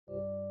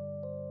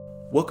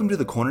Welcome to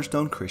the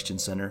Cornerstone Christian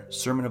Center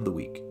Sermon of the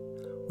Week.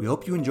 We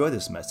hope you enjoy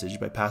this message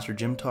by Pastor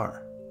Jim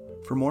Tarr.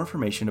 For more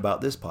information about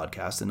this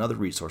podcast and other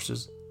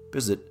resources,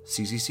 visit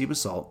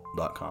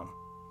cccbasalt.com.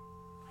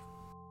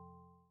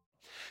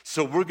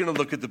 So we're going to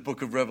look at the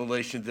book of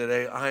Revelation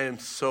today. I am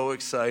so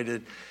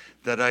excited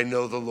that I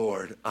know the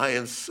Lord. I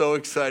am so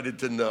excited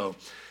to know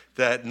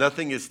that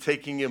nothing is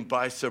taking him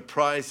by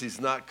surprise. He's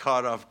not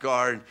caught off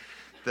guard,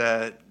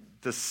 that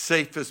the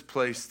safest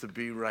place to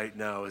be right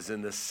now is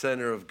in the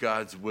center of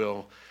God's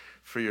will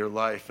for your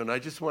life. And I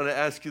just want to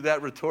ask you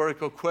that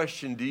rhetorical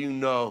question. Do you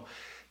know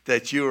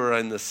that you are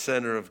in the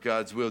center of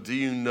God's will? Do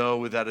you know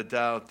without a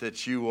doubt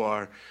that you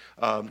are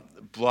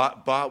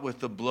bought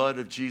with the blood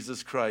of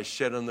Jesus Christ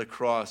shed on the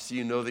cross? Do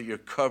you know that you're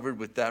covered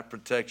with that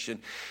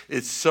protection?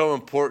 It's so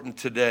important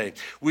today.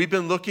 We've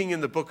been looking in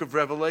the book of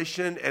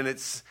Revelation, and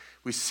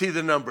we see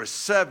the number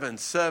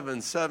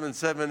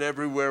 777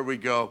 everywhere we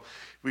go.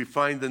 We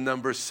find the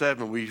number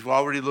 7. We've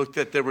already looked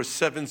at there were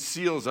 7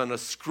 seals on a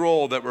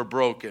scroll that were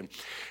broken.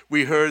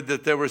 We heard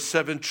that there were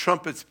 7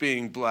 trumpets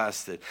being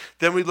blasted.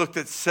 Then we looked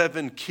at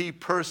 7 key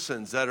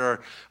persons that are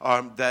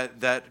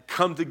that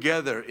come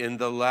together in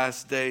the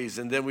last days.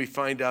 And then we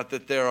find out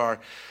that there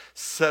are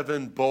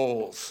 7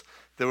 bowls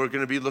that we're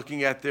going to be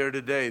looking at there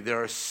today.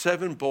 There are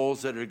 7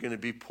 bowls that are going to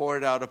be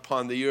poured out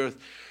upon the earth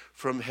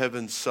from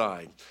heaven's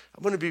side.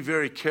 I'm going to be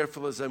very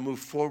careful as I move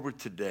forward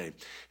today.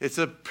 It's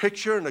a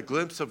picture and a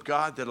glimpse of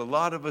God that a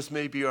lot of us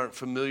maybe aren't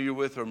familiar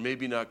with or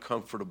maybe not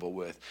comfortable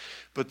with.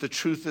 But the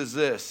truth is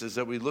this, is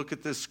that we look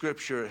at this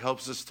scripture, it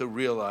helps us to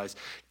realize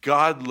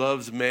God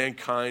loves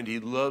mankind. He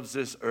loves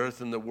this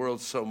earth and the world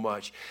so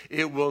much.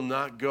 It will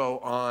not go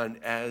on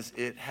as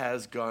it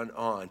has gone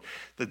on.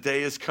 The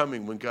day is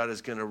coming when God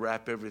is going to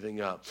wrap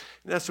everything up.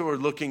 And that's what we're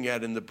looking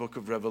at in the book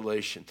of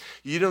Revelation.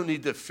 You don't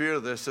need to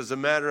fear this. As a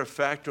matter of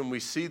fact, when we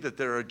see that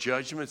there are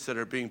judgments that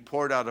are being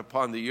poured out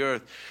upon the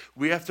earth,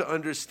 we have to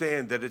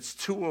understand that it's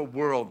to a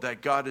world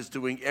that God is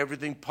doing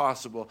everything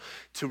possible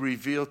to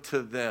reveal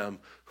to them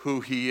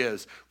who he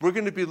is. We're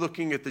going to be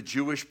looking at the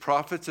Jewish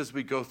prophets as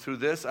we go through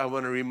this. I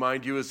want to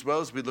remind you as well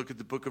as we look at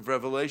the book of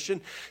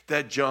Revelation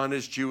that John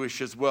is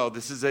Jewish as well.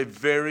 This is a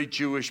very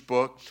Jewish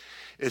book.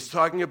 It's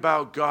talking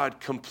about God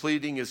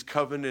completing his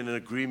covenant and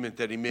agreement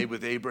that he made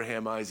with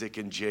Abraham, Isaac,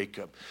 and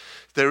Jacob.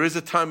 There is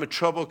a time of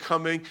trouble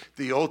coming.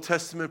 The Old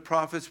Testament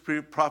prophets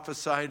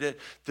prophesied it.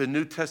 The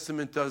New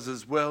Testament does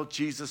as well.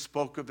 Jesus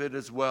spoke of it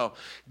as well.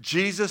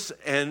 Jesus,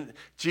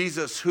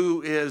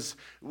 who is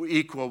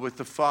equal with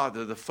the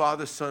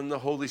Father, Son, the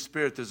Holy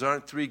Spirit. There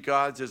aren't 3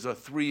 gods. There's a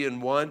 3 in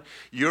 1.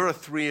 You're a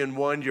 3 in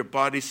 1. Your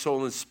body,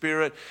 soul, and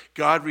spirit.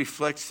 God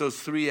reflects those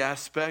 3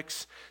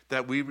 aspects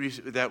that we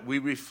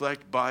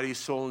reflect, body,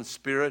 soul, and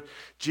spirit.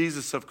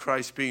 Jesus of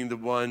Christ being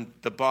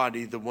the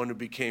body, the one who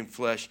became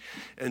flesh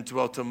and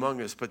dwelt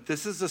among us. But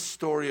this is a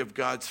story of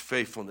God's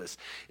faithfulness.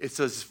 It's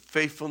his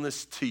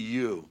faithfulness to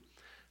you.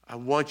 I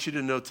want you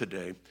to know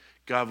today,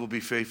 God will be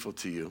faithful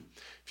to you.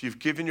 If you've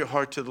given your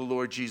heart to the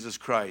Lord Jesus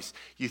Christ,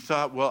 you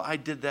thought, well, I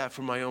did that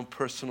for my own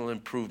personal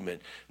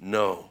improvement.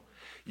 No.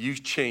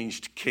 You've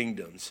changed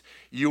kingdoms.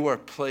 You are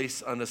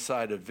placed on the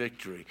side of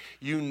victory.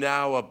 You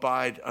now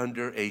abide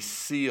under a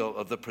seal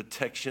of the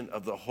protection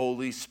of the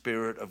Holy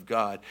Spirit of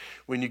God.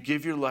 When you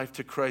give your life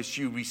to Christ,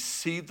 you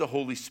receive the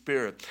Holy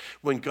Spirit.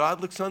 When God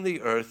looks on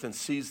the earth and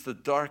sees the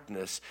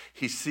darkness,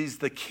 he sees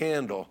the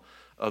candle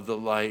of the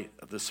light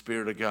of the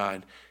Spirit of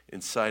God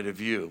inside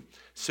of you.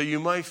 So you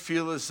might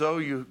feel as though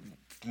you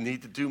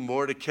need to do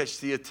more to catch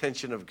the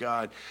attention of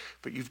God,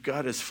 but you've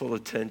got his full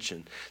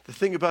attention. The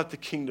thing about the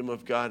kingdom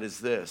of God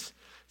is this.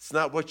 It's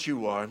not what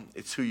you are,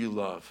 it's who you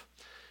love.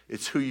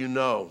 It's who you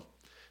know.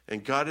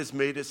 And God has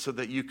made it so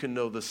that you can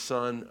know the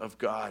Son of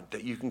God,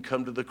 that you can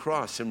come to the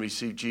cross and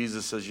receive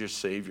Jesus as your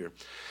Savior.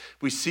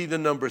 We see the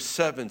number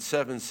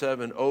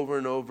 777 over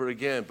and over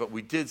again, but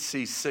we did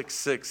see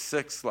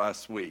 666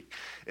 last week.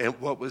 And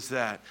what was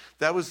that?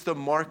 That was the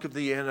mark of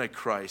the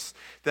Antichrist,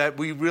 that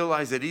we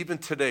realize that even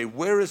today,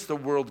 where is the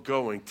world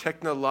going?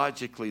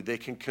 Technologically, they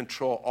can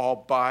control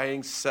all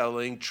buying,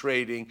 selling,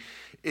 trading,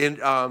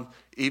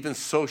 even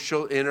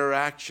social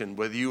interaction,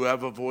 whether you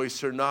have a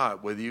voice or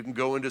not, whether you can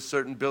go into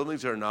certain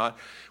buildings or not.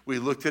 We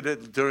looked at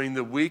it during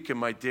the week in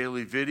my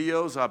daily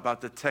videos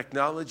about the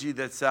technology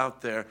that's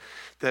out there,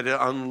 that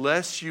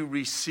unless you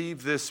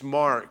receive this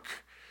mark,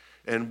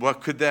 and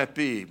what could that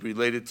be?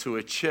 Related to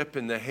a chip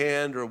in the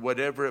hand or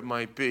whatever it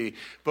might be.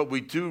 But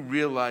we do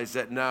realize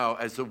that now,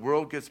 as the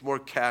world gets more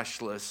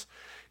cashless,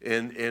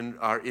 in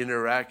our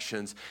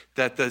interactions,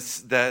 that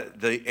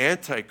the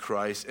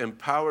Antichrist,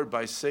 empowered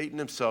by Satan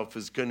himself,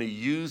 is going to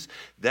use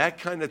that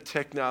kind of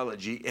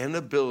technology and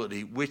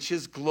ability, which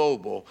is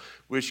global,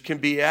 which can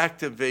be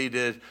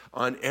activated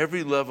on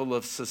every level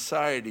of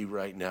society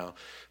right now.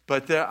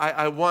 But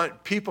I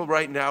want people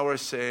right now are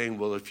saying,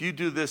 well, if you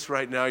do this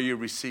right now, you're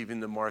receiving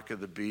the mark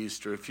of the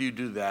beast, or if you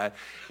do that,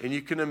 and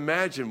you can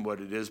imagine what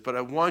it is. But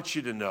I want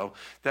you to know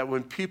that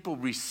when people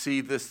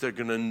receive this, they're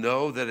going to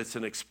know that it's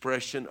an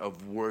expression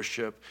of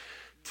worship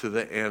to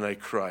the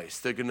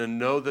Antichrist. They're going to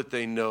know that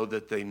they know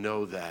that they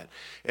know that.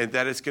 And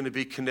that is going to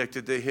be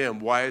connected to him.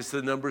 Why is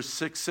the number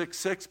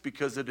 666?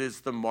 Because it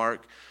is the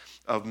mark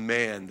of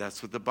man.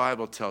 That's what the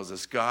Bible tells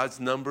us. God's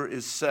number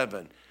is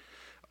 7.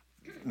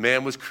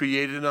 Man was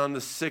created on the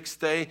 6th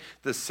day.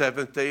 The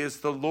 7th day is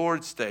the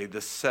Lord's day. The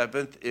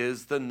 7th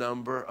is the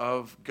number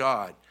of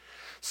God.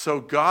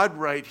 So God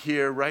right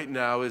here, right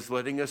now, is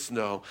letting us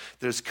know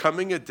there's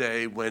coming a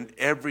day when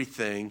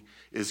everything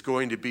is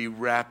going to be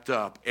wrapped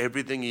up,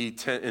 everything he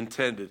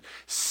intended.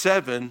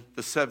 7,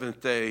 the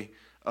 7th day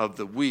of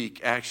the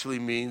week, actually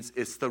means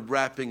it's the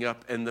wrapping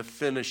up and the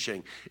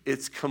finishing.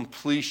 It's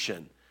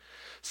completion.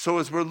 So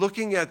as we're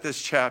looking at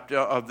this chapter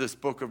of this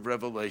book of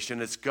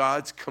Revelation, it's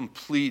God's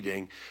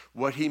completing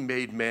what he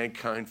made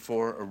mankind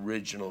for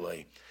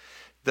originally.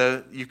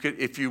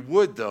 If you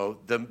would, though,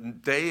 the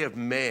day of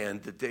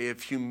man, the day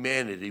of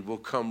humanity, will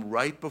come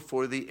right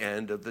before the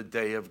end of the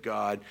day of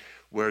God,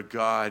 where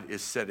God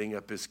is setting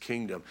up his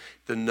kingdom.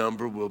 The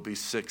number will be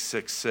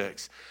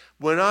 666.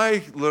 When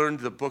I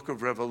learned the book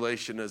of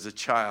Revelation as a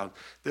child,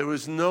 there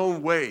was no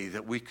way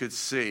that we could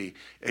see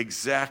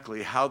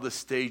exactly how the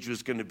stage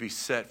was going to be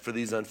set for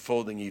these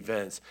unfolding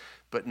events.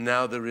 But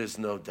now there is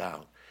no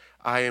doubt.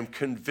 I am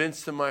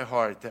convinced in my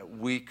heart that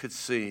we could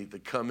see the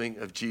coming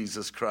of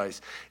Jesus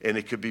Christ, and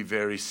it could be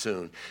very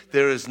soon.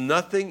 There is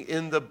nothing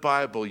in the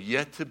Bible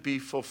yet to be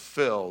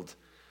fulfilled,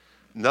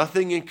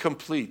 nothing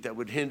incomplete that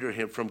would hinder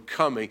him from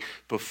coming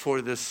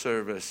before this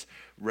service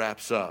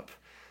wraps up.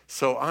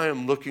 So I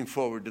am looking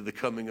forward to the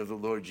coming of the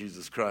Lord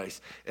Jesus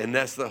Christ, and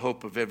that's the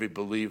hope of every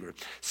believer.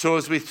 So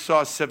as we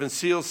saw 7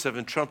 seals,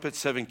 7 trumpets,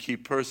 7 key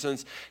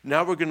persons,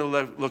 now we're going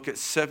to look at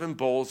 7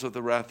 bowls of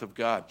the wrath of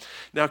God.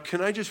 Now,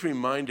 can I just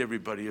remind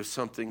everybody of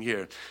something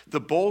here?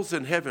 The bowls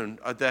in heaven,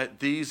 that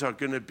these are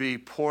going to be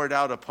poured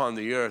out upon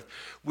the earth.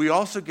 We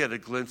also get a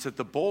glimpse that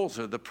the bowls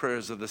are the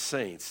prayers of the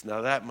saints.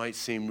 Now, that might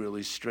seem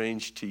really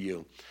strange to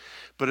you.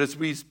 But as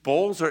these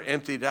bowls are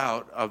emptied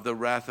out of the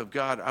wrath of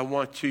God, I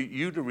want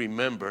you to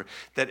remember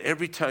that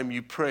every time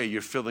you pray,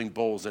 you're filling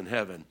bowls in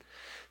heaven.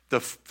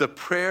 The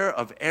prayer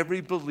of every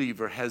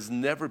believer has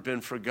never been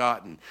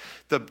forgotten.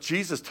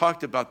 Jesus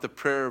talked about the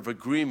prayer of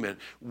agreement.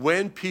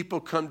 When people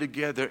come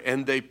together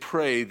and they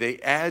pray, they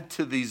add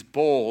to these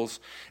bowls,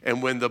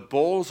 and when the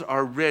bowls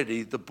are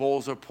ready, the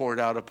bowls are poured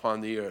out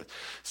upon the earth.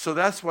 So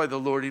that's why the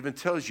Lord even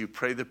tells you,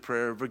 pray the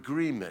prayer of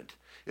agreement.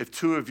 If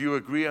 2 of you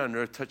agree on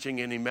earth touching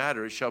any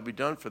matter, it shall be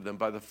done for them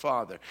by the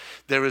Father.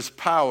 There is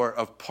power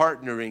of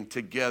partnering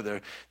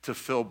together to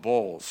fill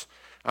bowls.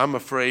 I'm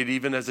afraid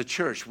even as a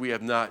church, we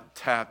have not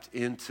tapped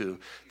into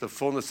the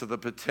fullness of the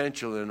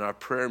potential in our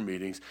prayer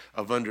meetings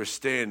of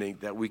understanding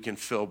that we can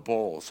fill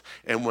bowls.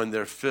 And when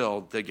they're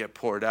filled, they get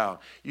poured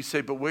out. You say,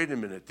 but wait a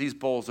minute, these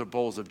bowls are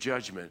bowls of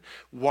judgment.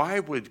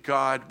 Why would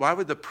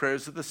the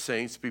prayers of the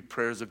saints be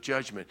prayers of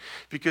judgment?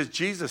 Because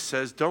Jesus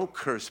says, don't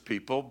curse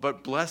people,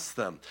 but bless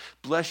them.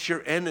 Bless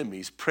your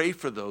enemies. Pray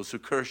for those who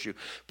curse you.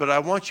 But I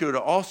want you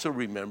to also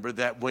remember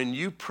that when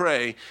you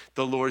pray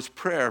the Lord's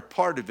Prayer,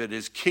 part of it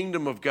is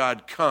kingdom of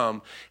God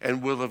come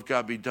and will of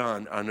God be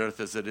done on earth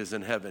as it is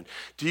in heaven.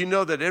 Do you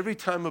know that every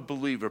time a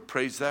believer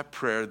prays that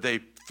prayer, they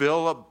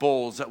fill up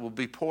bowls that will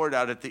be poured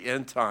out at the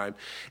end time?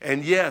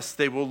 And yes,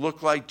 they will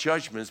look like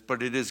judgments,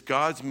 but it is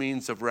God's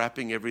means of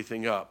wrapping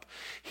everything up.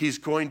 He's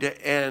going to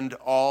end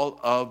all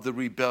of the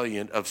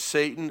rebellion of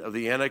Satan, of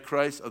the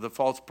Antichrist, of the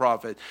false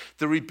prophet,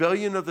 the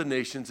rebellion of the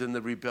nations, and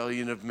the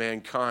rebellion of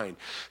mankind.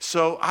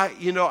 So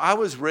I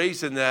was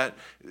raised in that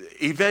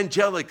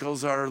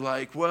evangelicals are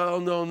like, well,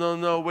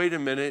 no, wait a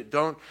minute.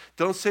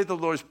 Don't say the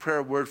Lord's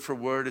Prayer word for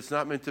word. It's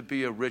not meant to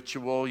be a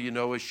ritual.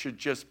 It should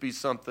just be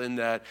something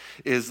that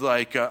is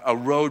like a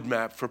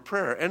roadmap for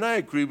prayer. And I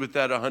agree with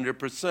that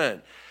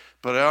 100%.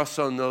 But I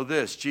also know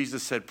this.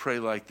 Jesus said, pray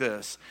like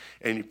this.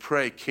 And you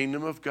pray,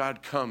 kingdom of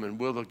God come and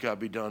will of God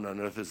be done on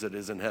earth as it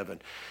is in heaven.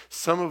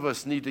 Some of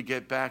us need to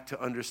get back to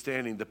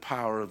understanding the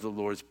power of the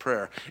Lord's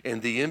Prayer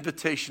and the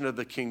invitation of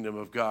the kingdom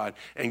of God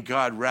and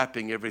God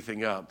wrapping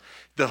everything up.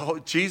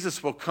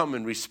 Jesus will come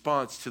in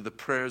response to the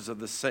prayers of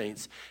the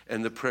saints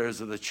and the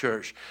prayers of the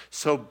church.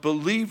 So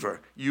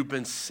believer, you've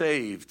been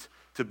saved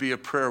to be a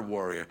prayer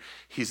warrior.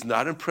 He's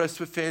not impressed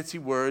with fancy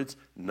words,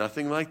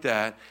 nothing like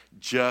that.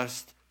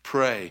 Just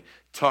pray.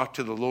 Talk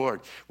to the Lord.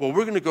 Well,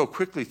 we're going to go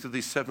quickly through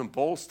these 7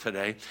 bowls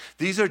today.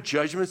 These are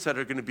judgments that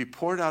are going to be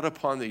poured out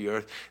upon the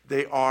earth.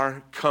 They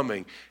are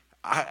coming.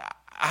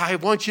 I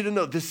want you to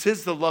know this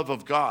is the love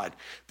of God.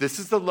 This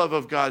is the love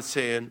of God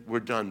saying,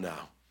 we're done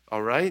now.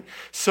 All right?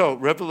 So,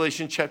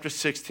 Revelation chapter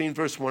 16,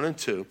 verse 1 and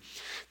 2.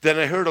 Then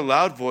I heard a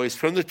loud voice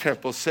from the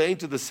temple saying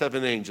to the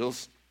 7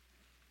 angels,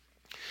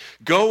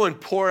 go and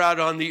pour out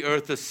on the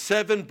earth the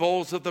 7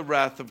 bowls of the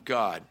wrath of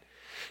God.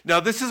 Now,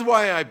 this is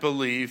why I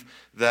believe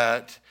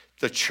that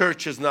the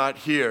church is not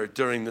here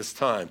during this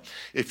time.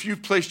 If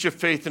you've placed your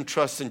faith and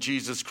trust in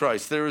Jesus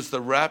Christ, there is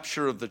the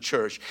rapture of the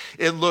church.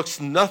 It looks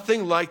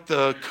nothing like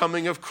the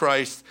coming of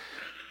Christ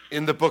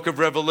in the book of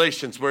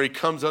Revelations, where he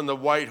comes on the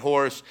white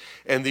horse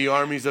and the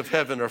armies of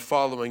heaven are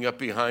following up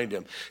behind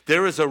him.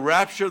 There is a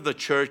rapture of the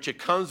church. It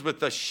comes with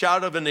the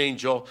shout of an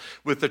angel,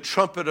 with the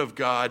trumpet of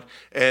God,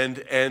 and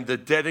the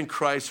dead in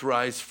Christ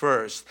rise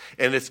first.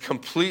 And it's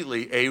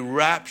completely a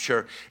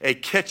rapture, a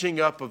catching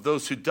up of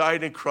those who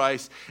died in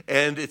Christ,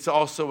 and it's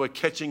also a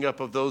catching up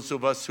of those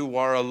of us who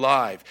are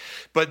alive.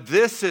 But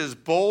this is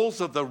bowls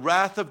of the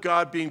wrath of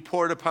God being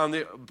poured upon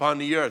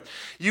the earth.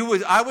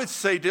 I would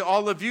say to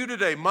all of you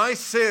today, my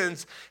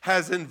sins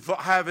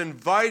have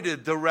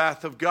invited the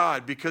wrath of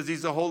God because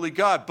he's a holy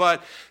God.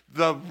 But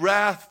the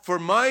wrath for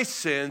my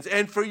sins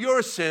and for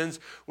your sins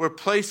were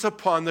placed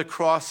upon the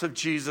cross of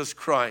Jesus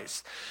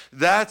Christ.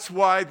 That's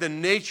why the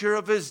nature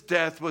of his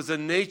death was a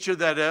nature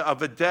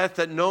of a death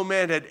that no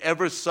man had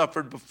ever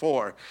suffered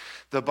before.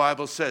 The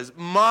Bible says,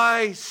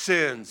 my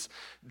sins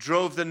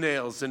drove the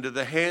nails into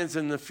the hands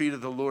and the feet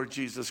of the Lord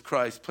Jesus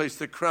Christ, placed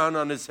the crown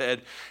on his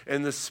head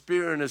and the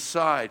spear in his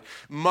side.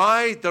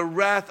 The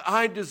wrath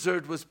I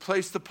deserved was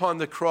placed upon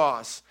the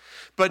cross.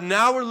 But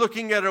now we're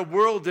looking at a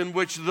world in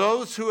which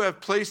those who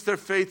have placed their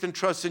faith and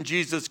trust in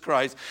Jesus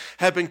Christ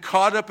have been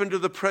caught up into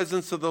the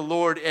presence of the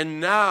Lord. And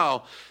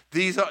now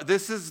these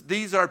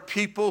are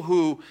people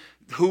who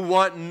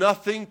want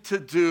nothing to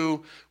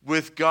do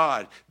with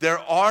God. There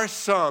are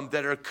some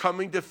that are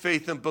coming to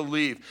faith and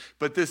believe,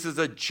 but this is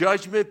a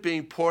judgment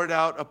being poured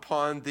out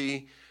upon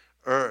the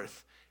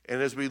earth.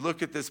 And as we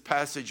look at this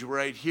passage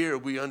right here,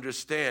 we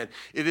understand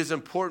it is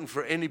important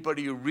for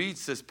anybody who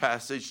reads this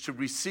passage to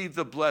receive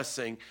the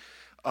blessing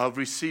of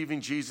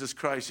receiving Jesus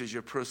Christ as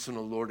your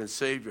personal Lord and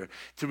Savior,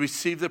 to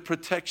receive the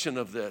protection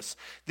of this.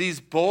 These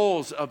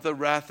bowls of the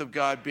wrath of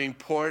God being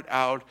poured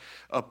out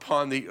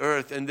upon the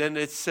earth. And then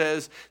it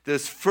says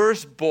this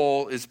first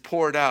bowl is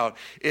poured out.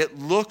 It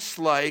looks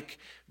like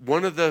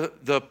one of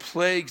the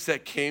plagues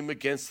that came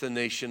against the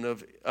nation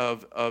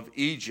of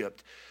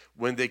Egypt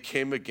when they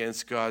came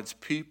against God's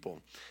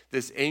people.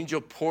 This angel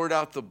poured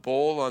out the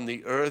bowl on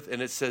the earth,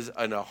 and it says,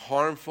 and a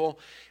harmful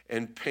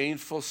and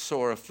painful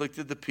sore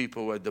afflicted the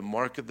people who had the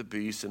mark of the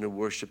beast and who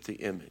worshiped the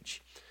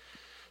image.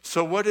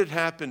 So what had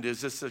happened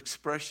is this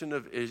expression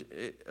of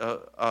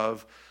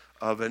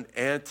an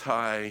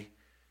anti-Christ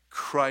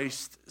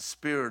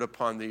spirit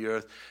upon the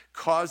earth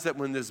caused that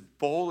when this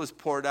bowl is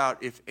poured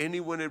out, if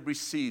anyone had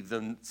received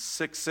the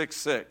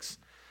 666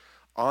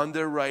 on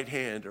their right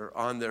hand or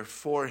on their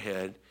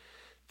forehead,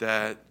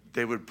 that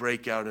they would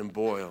break out in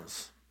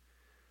boils.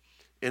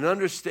 In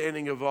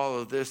understanding of all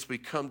of this, we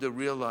come to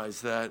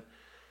realize that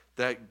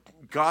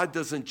God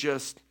doesn't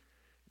just,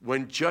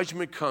 when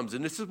judgment comes,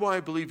 and this is why I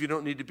believe you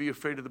don't need to be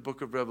afraid of the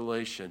book of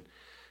Revelation.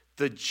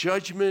 The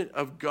judgment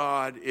of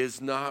God is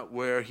not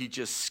where he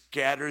just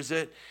scatters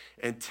it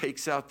and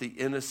takes out the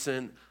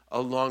innocent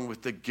along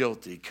with the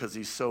guilty because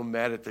he's so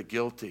mad at the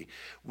guilty.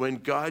 When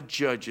God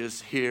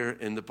judges here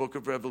in the book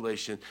of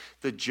Revelation,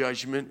 the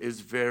judgment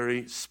is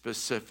very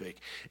specific.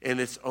 And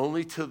it's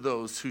only to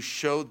those who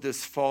showed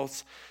this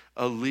false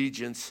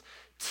allegiance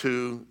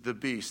to the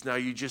beast. Now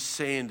you're just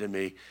saying to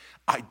me,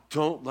 I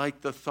don't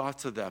like the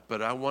thoughts of that,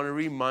 but I want to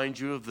remind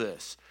you of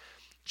this.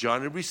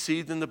 John had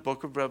received in the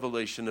book of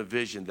Revelation a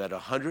vision that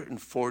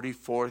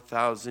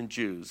 144,000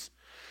 Jews,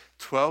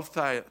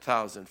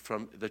 12,000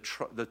 from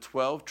the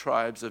 12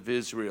 tribes of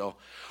Israel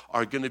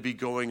are going to be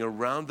going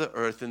around the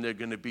earth, and they're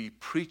going to be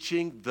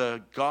preaching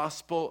the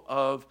gospel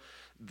of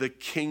the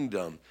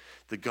kingdom.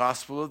 The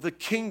gospel of the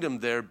kingdom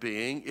there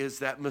being is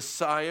that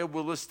Messiah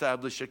will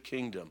establish a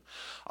kingdom.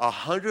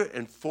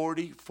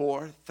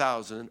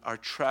 144,000 are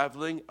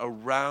traveling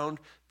around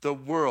the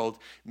world,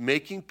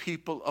 making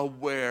people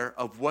aware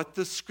of what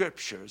the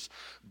scriptures,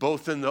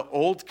 both in the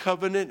Old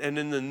Covenant and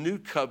in the New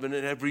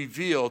Covenant, have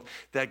revealed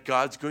that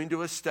God's going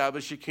to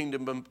establish a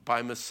kingdom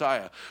by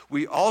Messiah.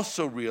 We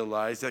also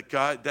realize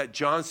that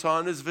John saw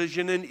in his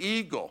vision an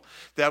eagle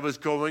that was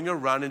going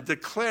around and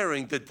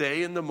declaring the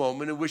day and the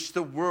moment in which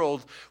the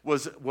world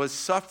was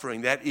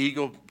suffering. That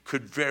eagle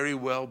could very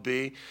well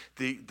be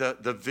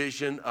the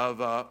vision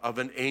of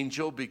an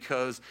angel,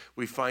 because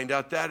we find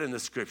out that in the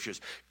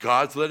scriptures.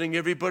 God's letting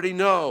everybody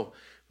know,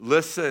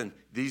 listen,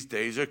 these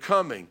days are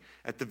coming.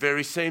 At the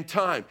very same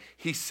time,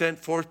 he sent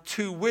forth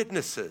 2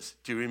 witnesses.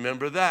 Do you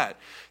remember that?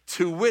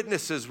 2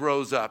 witnesses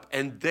rose up,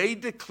 and they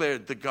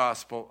declared the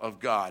gospel of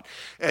God.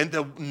 And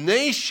the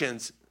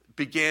nations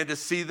began to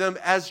see them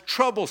as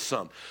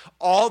troublesome.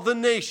 All the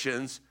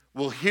nations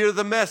will hear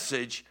the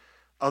message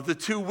of the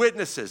 2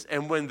 witnesses.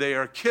 And when they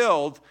are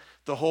killed,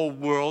 the whole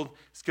world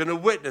is going to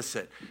witness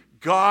it.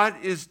 God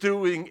is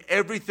doing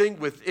everything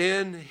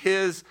within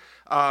his,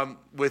 all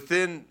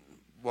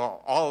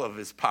of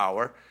his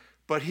power,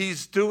 but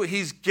he's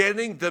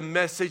getting the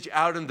message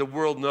out, and the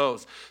world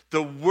knows.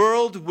 The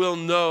world will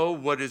know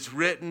what is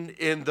written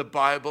in the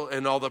Bible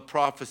and all the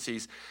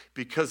prophecies,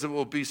 because it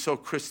will be so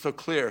crystal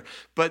clear.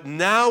 But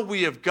now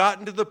we have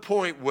gotten to the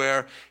point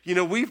where,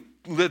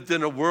 lived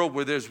in a world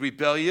where there's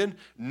rebellion.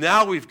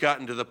 Now we've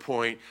gotten to the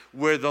point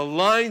where the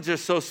lines are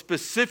so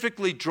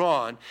specifically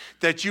drawn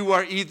that you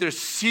are either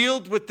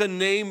sealed with the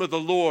name of the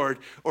Lord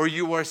or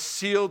you are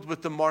sealed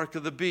with the mark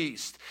of the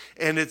beast.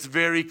 And it's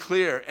very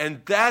clear.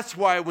 And that's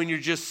why when you're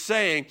just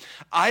saying,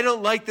 I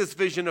don't like this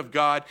vision of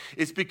God,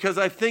 it's because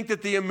I think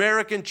that the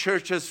American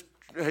church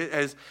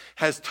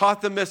has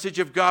taught the message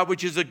of God,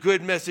 which is a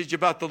good message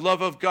about the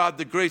love of God,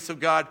 the grace of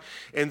God,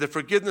 and the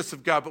forgiveness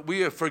of God. But we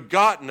have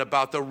forgotten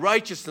about the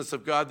righteousness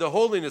of God, the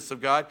holiness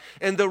of God,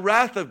 and the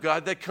wrath of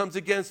God that comes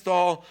against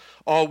all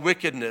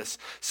wickedness.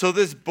 So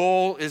this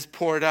bowl is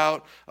poured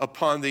out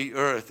upon the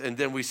earth, and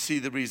then we see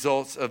the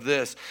results of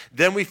this.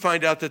 Then we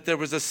find out that there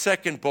was a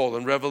second bowl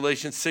in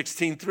Revelation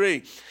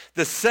 16:3.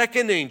 The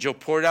second angel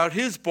poured out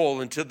his bowl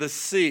into the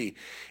sea,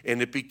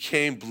 and it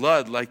became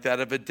blood like that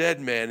of a dead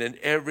man, and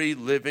every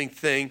living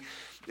thing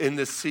in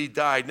the sea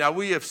died. Now,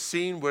 we have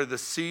seen where the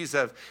seas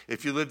have,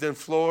 if you lived in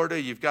Florida,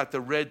 you've got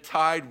the red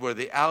tide where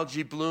the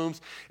algae blooms,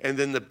 and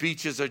then the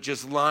beaches are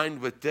just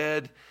lined with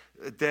dead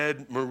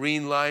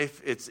marine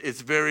life.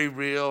 It's very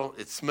real.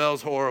 It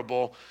smells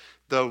horrible.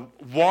 The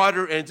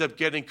water ends up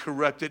getting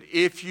corrupted.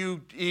 If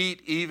you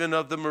eat even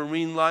of the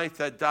marine life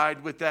that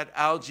died with that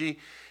algae,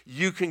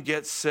 you can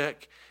get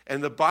sick.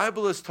 And the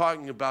Bible is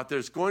talking about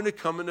there's going to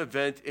come an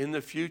event in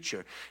the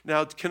future.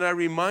 Now, can I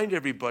remind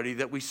everybody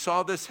that we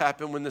saw this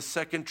happen when the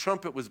second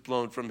trumpet was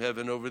blown from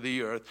heaven over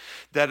the earth,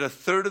 that a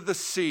third of the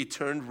sea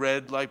turned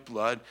red like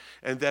blood,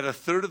 and that a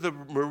third of the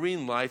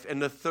marine life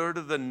and a third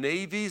of the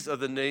navies of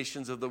the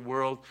nations of the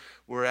world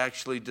were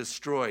actually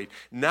destroyed.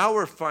 Now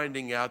we're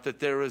finding out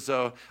that there is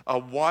a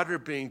water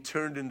being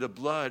turned into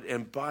blood,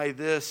 and by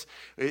this,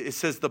 it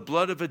says the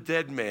blood of a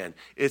dead man.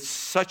 It's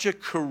such a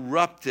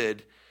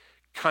corrupted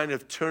kind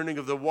of turning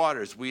of the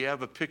waters. We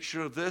have a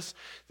picture of this,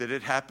 that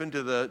it happened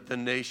to the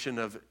nation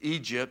of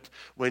Egypt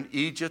when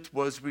Egypt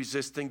was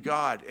resisting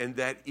God. And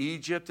that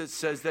Egypt, it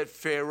says that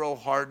Pharaoh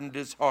hardened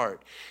his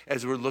heart.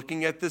 As we're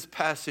looking at this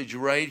passage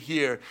right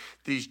here,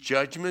 these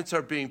judgments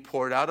are being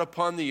poured out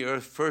upon the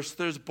earth. First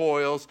there's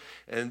boils,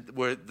 and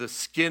where the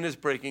skin is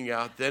breaking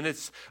out. Then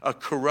it's a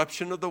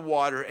corruption of the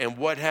water. And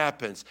what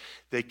happens?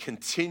 They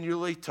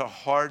continually to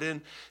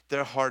harden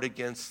their heart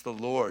against the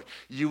Lord.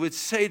 You would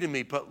say to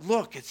me, but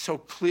look, it's so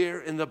clear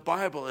in the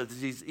Bible as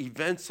these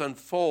events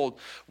unfold.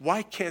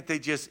 Why can't they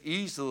just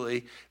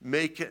easily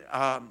make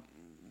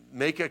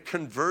a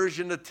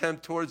conversion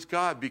attempt towards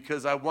God?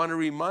 Because I want to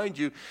remind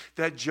you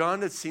that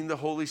John had seen the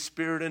Holy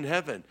Spirit in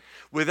heaven.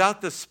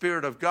 Without the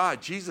Spirit of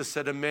God, Jesus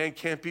said a man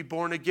can't be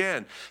born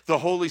again. The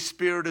Holy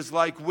Spirit is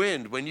like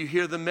wind. When you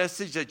hear the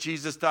message that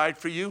Jesus died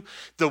for you,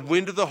 the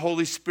wind of the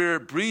Holy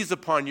Spirit breathes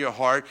upon your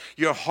heart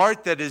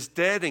that is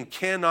dead and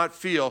cannot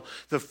feel.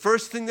 The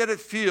first thing that it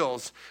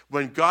feels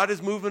when God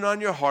is moving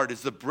on your heart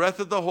is the breath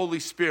of the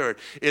Holy Spirit.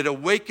 It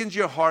awakens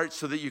your heart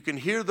so that you can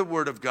hear the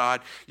word of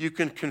God. You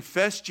can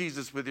confess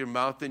Jesus with your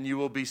mouth and you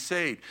will be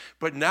saved.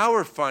 But now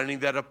we're finding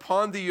that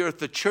upon the earth,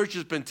 the church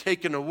has been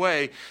taken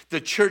away. The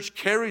church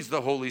carries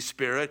the Holy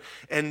Spirit,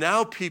 and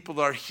now people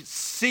are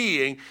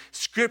seeing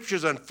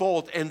scriptures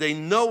unfold, and they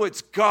know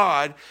it's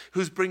God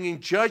who's bringing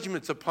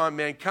judgments upon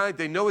mankind.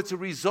 They know it's a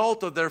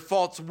result of their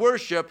false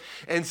worship,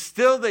 and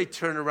still they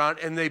turn around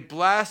and they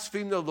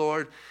blaspheme the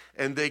Lord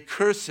and they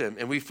curse him.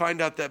 And we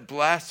find out that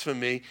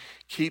blasphemy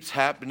keeps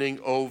happening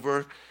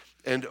over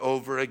and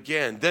over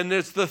again. Then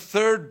there's the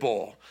third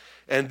bowl.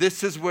 And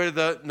this is where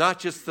not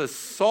just the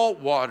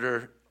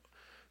saltwater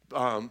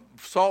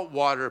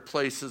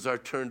places are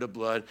turned to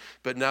blood,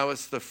 but now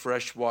it's the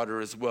fresh water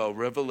as well.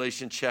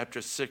 Revelation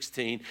chapter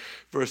 16,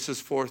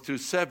 verses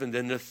 4-7.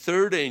 Then the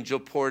third angel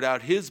poured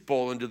out his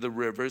bowl into the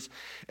rivers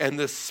and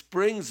the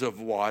springs of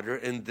water,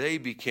 and they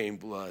became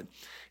blood.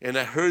 And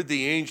I heard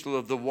the angel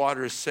of the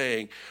waters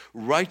saying,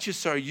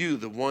 righteous are you,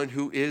 the one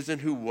who is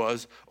and who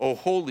was, O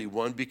Holy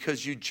One,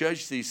 because you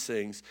judge these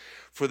things.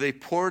 For they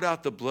poured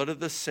out the blood of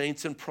the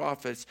saints and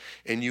prophets,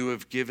 and you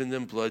have given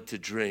them blood to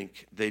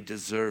drink. They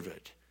deserve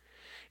it.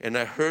 And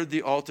I heard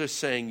the altar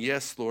saying,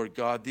 yes, Lord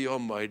God, the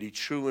Almighty,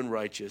 true and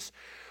righteous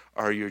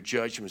are your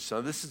judgments.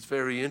 Now, this is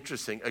very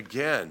interesting.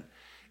 Again,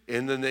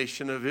 in the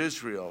nation of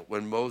Israel,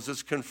 when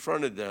Moses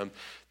confronted them,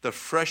 the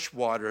fresh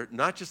water,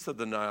 not just of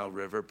the Nile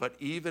River, but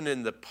even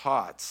in the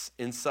pots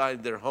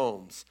inside their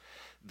homes,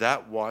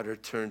 that water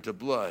turned to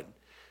blood.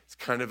 It's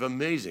kind of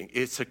amazing.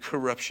 It's a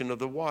corruption of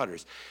the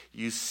waters.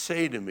 You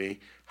say to me,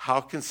 how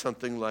can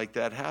something like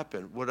that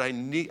happen? What I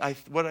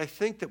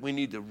think that we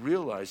need to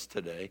realize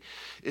today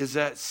is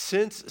that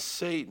since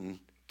Satan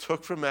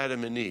took from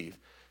Adam and Eve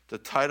the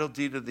title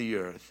deed of the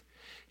earth,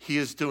 he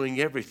is doing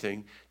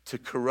everything to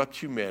corrupt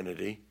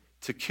humanity,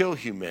 to kill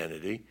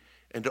humanity,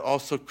 and to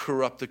also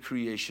corrupt the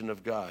creation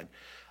of God.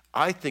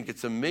 I think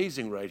it's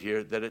amazing right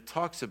here that it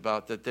talks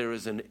about that there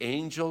is an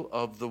angel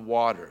of the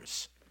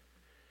waters.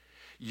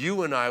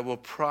 You and I will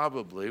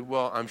probably,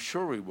 well, I'm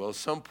sure we will,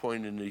 some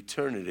point in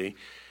eternity,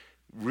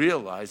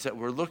 realize that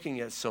we're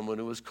looking at someone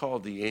who is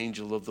called the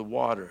angel of the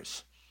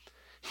waters.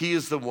 He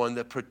is the one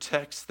that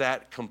protects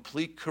that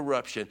complete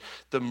corruption,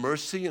 the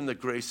mercy and the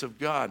grace of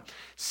God.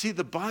 See,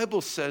 the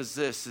Bible says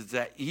this, is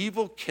that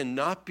evil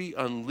cannot be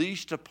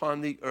unleashed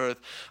upon the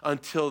earth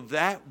until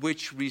that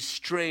which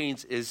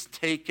restrains is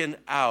taken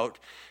out,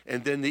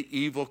 and then the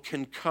evil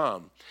can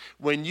come.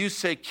 When you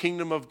say,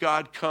 kingdom of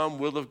God come,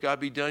 will of God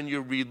be done,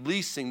 you're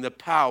releasing the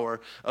power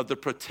of the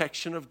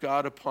protection of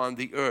God upon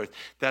the earth.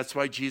 That's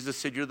why Jesus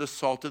said, you're the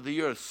salt of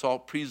the earth.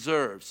 Salt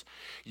preserves.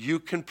 You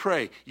can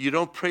pray. You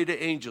don't pray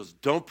to angels.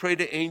 Don't pray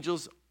to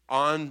angels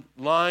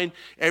online.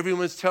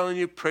 Everyone's telling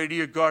you, pray to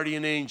your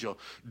guardian angel.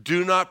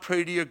 Do not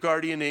pray to your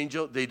guardian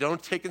angel. They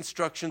don't take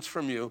instructions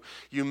from you.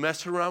 You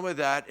mess around with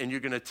that, and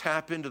you're going to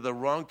tap into the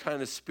wrong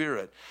kind of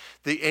spirit.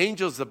 The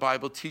angels, the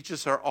Bible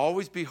teaches, are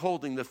always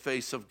beholding the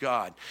face of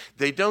God.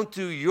 They don't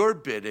do your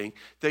bidding.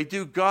 They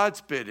do God's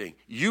bidding.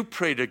 You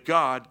pray to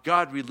God.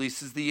 God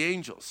releases the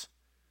angels.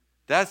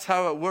 That's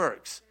how it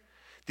works.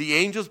 The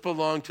angels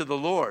belong to the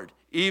Lord,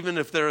 even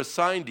if they're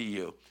assigned to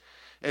you.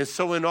 And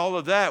so in all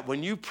of that,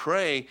 when you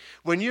pray,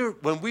 when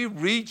we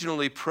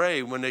regionally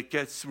pray, when it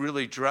gets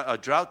really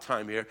drought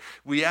time here,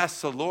 we ask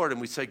the Lord and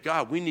we say,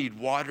 God, we need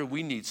water,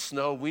 we need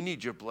snow, we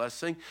need your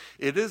blessing.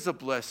 It is a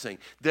blessing.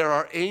 There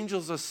are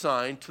angels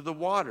assigned to the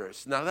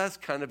waters. Now that's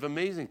kind of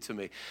amazing to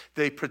me.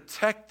 They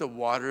protect the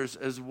waters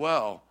as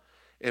well.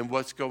 And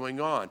what's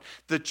going on.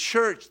 The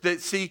church,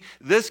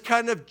 this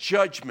kind of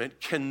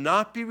judgment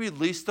cannot be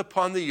released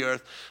upon the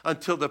earth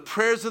until the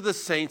prayers of the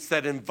saints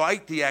that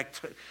invite the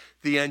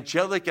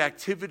angelic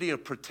activity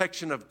and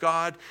protection of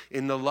God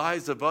in the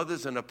lives of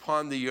others and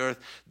upon the earth,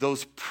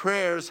 those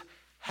prayers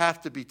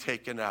have to be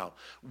taken out.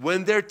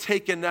 When they're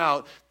taken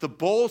out, the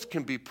bowls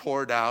can be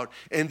poured out,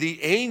 and the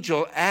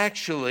angel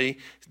actually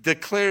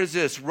declares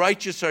this,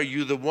 righteous are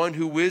you, the one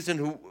who is and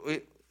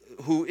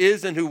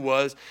who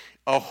was,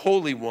 a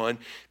holy one,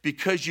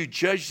 because you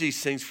judge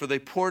these things, for they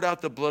poured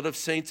out the blood of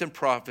saints and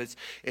prophets,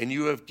 and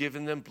you have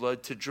given them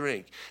blood to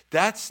drink.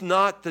 That's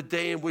not the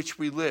day in which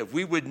we live.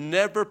 We would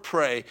never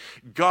pray,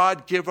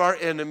 God, give our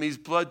enemies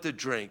blood to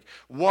drink.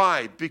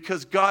 Why?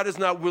 Because God is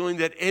not willing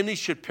that any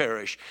should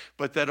perish,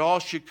 but that all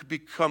should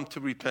come to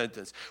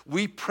repentance.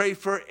 We pray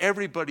for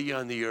everybody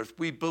on the earth.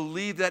 We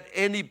believe that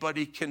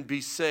anybody can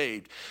be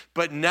saved.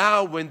 But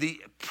now when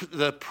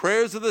the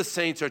prayers of the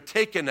saints are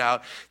taken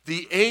out,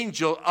 the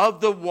angel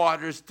of the waters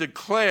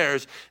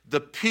declares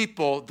the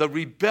people, the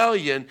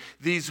rebellion,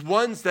 these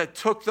ones that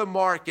took the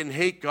mark and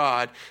hate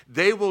God,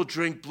 they will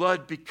drink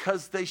blood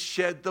because they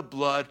shed the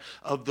blood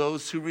of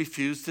those who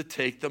refuse to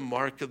take the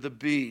mark of the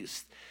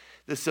beast.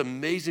 This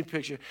amazing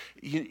picture.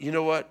 You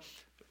know what?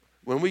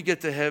 When we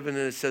get to heaven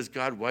and it says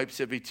God wipes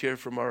every tear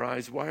from our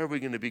eyes, why are we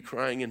going to be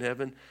crying in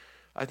heaven?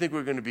 I think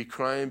we're going to be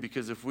crying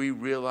because if we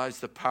realize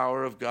the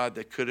power of God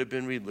that could have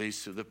been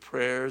released through the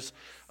prayers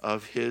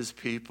of his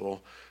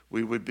people,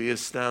 we would be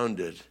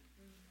astounded.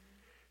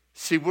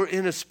 See, we're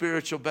in a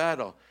spiritual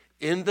battle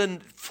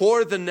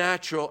for the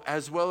natural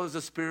as well as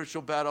a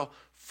spiritual battle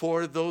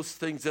for those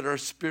things that are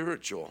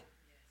spiritual.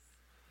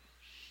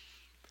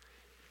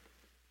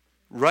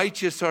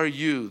 Righteous are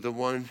you, the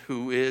one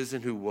who is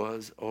and who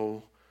was,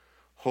 O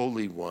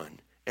Holy One.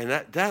 And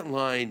that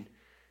line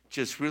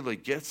just really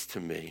gets to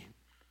me.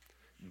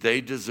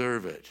 They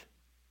deserve it.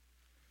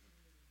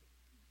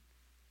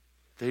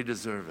 They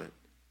deserve it.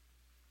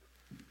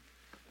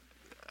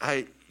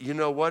 You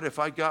know what? If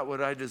I got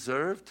what I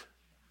deserved,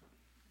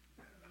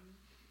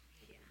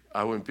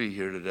 I wouldn't be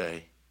here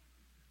today.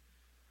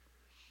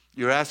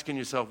 You're asking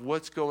yourself,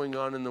 what's going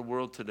on in the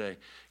world today?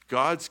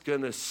 God's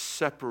going to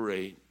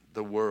separate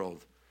the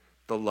world,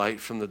 the light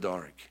from the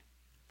dark.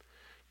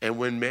 And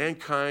when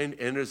mankind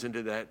enters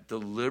into that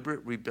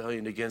deliberate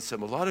rebellion against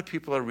him, a lot of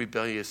people are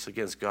rebellious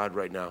against God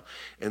right now,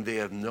 and they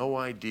have no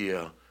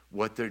idea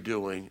what they're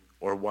doing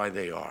or why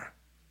they are.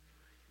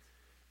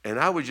 And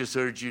I would just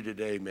urge you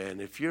today, man,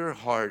 if your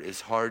heart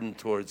is hardened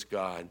towards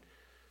God,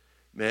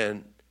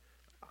 man,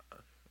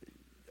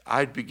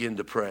 I'd begin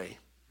to pray.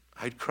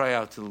 I'd cry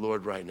out to the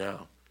Lord right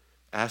now,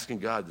 asking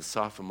God to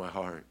soften my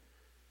heart.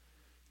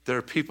 There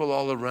are people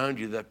all around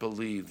you that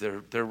believe.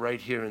 They're right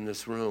here in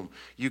this room.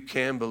 You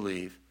can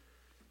believe.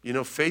 You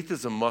know, faith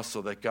is a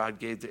muscle that God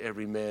gave to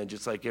every man,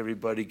 just like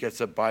everybody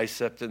gets a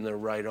bicep in their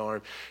right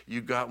arm.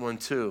 You got one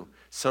too.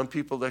 Some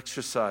people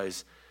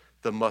exercise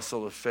the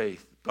muscle of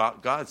faith.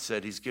 God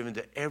said he's given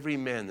to every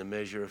man the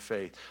measure of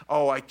faith.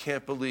 Oh, I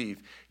can't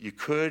believe. You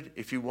could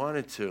if you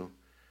wanted to.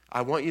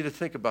 I want you to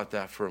think about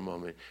that for a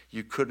moment.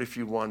 You could if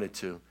you wanted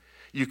to.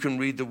 You can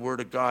read the Word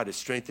of God. It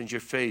strengthens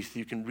your faith.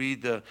 You can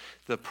read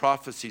the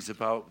prophecies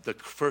about the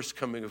first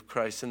coming of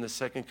Christ and the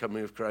second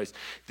coming of Christ.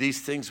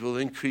 These things will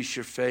increase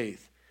your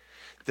faith.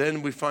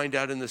 Then we find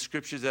out in the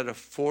Scriptures that a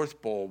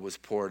fourth bowl was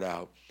poured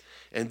out.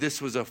 And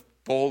this was a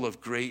bowl of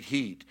great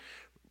heat.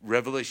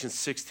 Revelation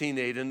 16,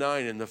 8 and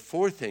 9. And the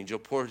fourth angel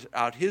poured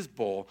out his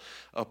bowl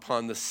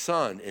upon the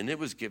sun, and it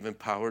was given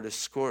power to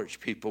scorch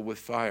people with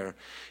fire.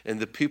 And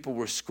the people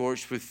were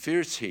scorched with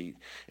fierce heat,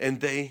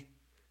 and they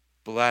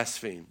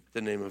blasphemed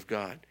the name of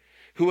God,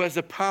 who has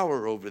the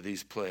power over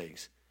these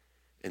plagues.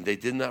 And they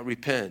did not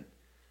repent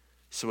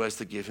so as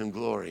to give him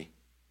glory.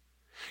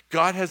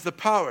 God has the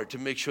power to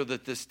make sure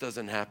that this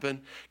doesn't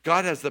happen.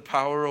 God has the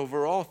power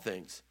over all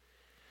things.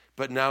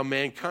 But now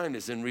mankind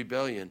is in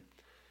rebellion.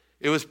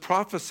 It was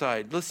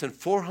prophesied, listen,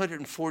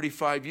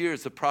 445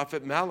 years, the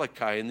prophet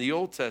Malachi in the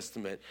Old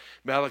Testament,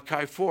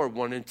 Malachi 4,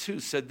 1 and 2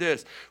 said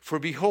this, "For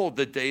behold,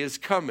 the day is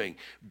coming,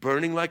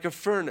 burning like a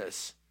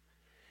furnace,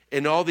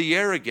 and all the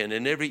arrogant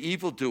and every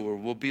evildoer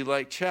will be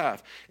like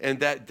chaff. And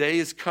that day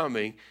is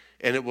coming,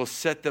 and it will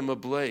set them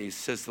ablaze,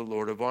 says the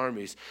Lord of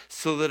armies,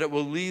 so that it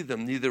will leave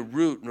them neither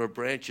root nor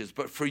branches.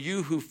 But for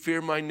you who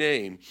fear my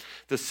name,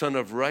 the Son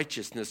of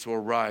Righteousness will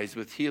rise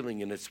with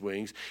healing in its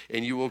wings,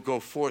 and you will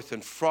go forth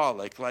and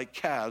frolic like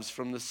calves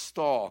from the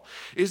stall."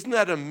 Isn't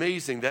that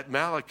amazing that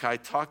Malachi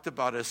talked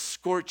about a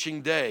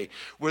scorching day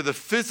where the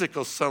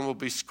physical sun will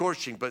be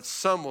scorching, but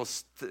some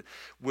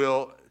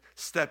will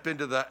step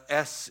into the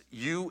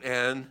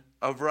S-U-N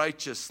of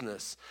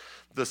righteousness,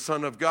 the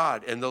Son of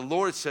God. And the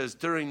Lord says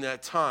during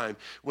that time,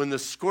 when the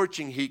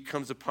scorching heat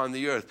comes upon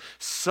the earth,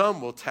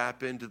 some will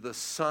tap into the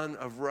Son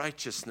of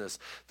Righteousness,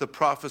 the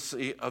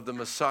prophecy of the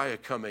Messiah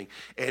coming,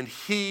 and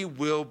he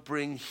will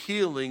bring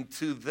healing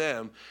to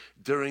them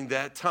during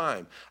that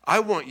time. I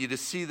want you to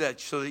see that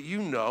so that you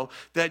know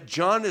that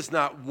John is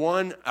not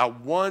a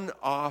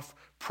one-off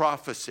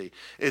prophecy.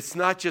 It's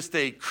not just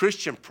a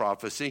Christian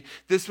prophecy.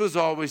 This was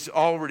always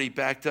already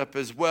backed up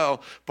as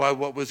well by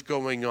what was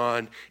going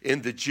on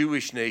in the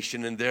Jewish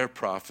nation and their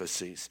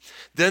prophecies.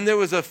 Then there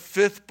was a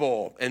fifth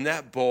bowl, and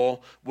that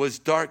bowl was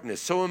darkness.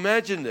 So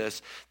imagine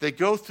this. They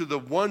go through the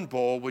one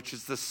bowl, which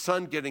is the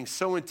sun getting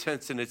so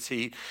intense in its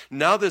heat.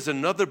 Now there's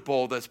another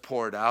bowl that's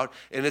poured out,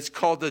 and it's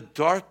called the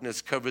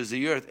darkness covers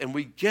the earth. And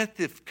we get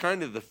the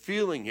kind of the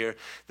feeling here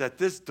that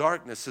this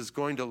darkness is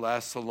going to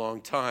last a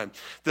long time.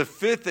 The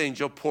fifth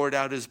angel poured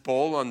out his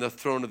bowl on the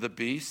throne of the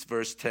beast,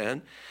 verse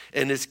 10,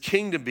 and his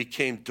kingdom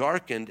became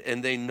darkened,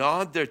 and they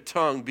gnawed their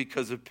tongue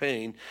because of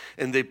pain,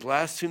 and they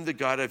blasphemed the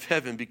God of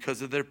heaven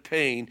because of their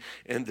pain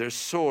and their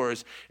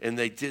sores, and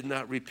they did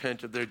not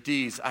repent of their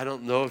deeds. I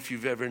don't know if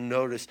you've ever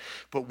noticed,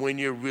 but when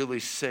you're really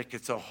sick,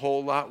 it's a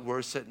whole lot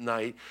worse at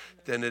night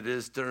than it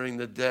is during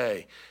the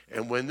day.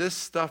 And when this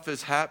stuff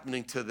is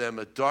happening to them,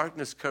 a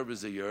darkness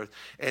covers the earth.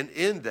 And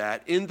in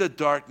that, in the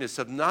darkness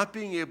of not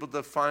being able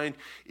to find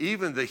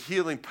even the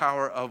healing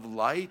power of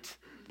light,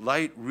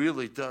 light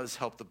really does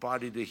help the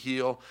body to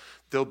heal.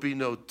 There'll be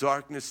no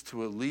darkness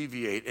to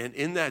alleviate. And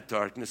in that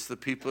darkness, the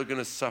people are going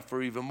to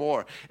suffer even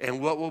more.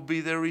 And what will be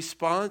their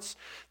response?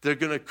 They're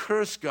going to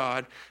curse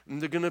God,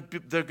 and they're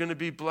going to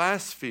be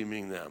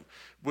blaspheming them,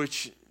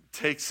 which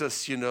takes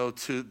us,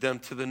 to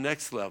the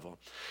next level.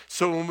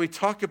 So when we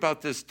talk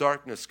about this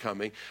darkness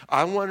coming,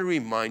 I want to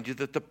remind you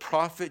that the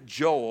prophet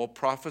Joel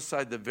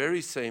prophesied the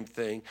very same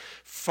thing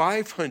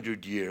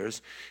 500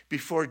 years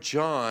before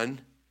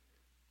John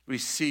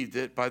received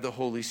it by the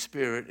Holy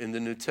Spirit in the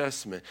New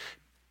Testament.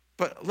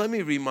 But let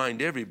me remind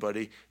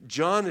everybody,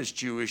 John is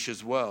Jewish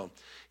as well.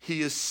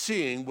 He is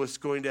seeing what's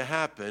going to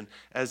happen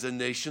as the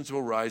nations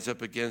will rise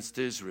up against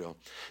Israel.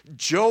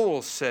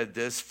 Joel said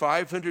this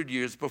 500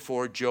 years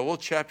before, Joel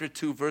chapter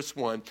 2, verse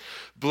 1,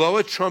 "Blow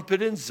a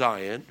trumpet in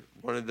Zion,"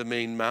 one of the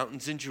main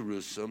mountains in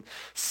Jerusalem,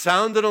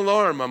 "sound an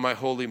alarm on my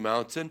holy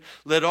mountain.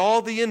 Let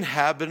all the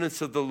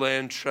inhabitants of the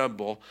land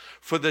tremble.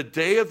 For the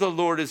day of the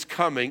Lord is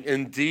coming.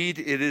 Indeed,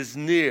 it is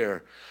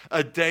near.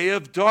 A day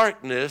of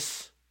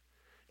darkness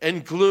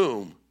and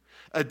gloom,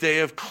 a day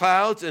of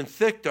clouds and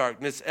thick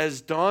darkness, as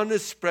dawn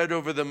is spread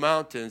over the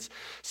mountains.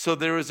 So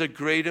there is a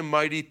great and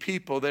mighty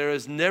people. There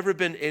has never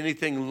been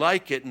anything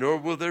like it, nor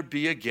will there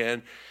be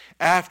again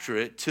after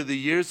it, to the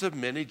years of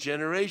many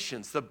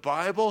generations." The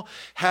Bible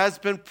has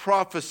been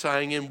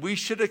prophesying, and we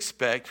should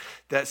expect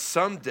that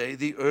someday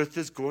the earth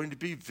is going to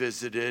be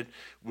visited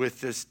with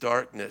this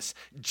darkness.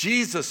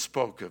 Jesus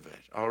spoke of it,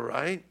 all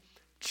right?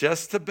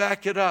 Just to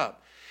back it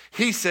up.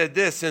 He said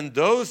this, "In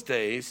those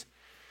days,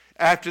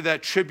 after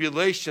that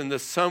tribulation, the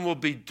sun will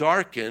be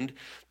darkened,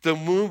 the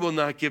moon will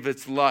not give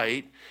its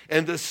light,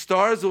 and the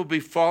stars will be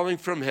falling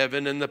from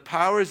heaven, and the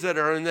powers that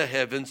are in the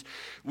heavens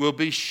will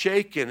be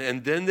shaken.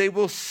 And then they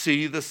will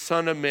see the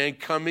Son of Man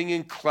coming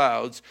in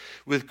clouds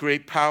with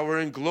great power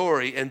and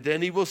glory. And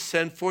then he will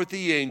send forth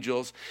the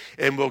angels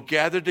and will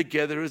gather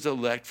together his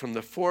elect from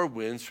the four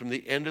winds, from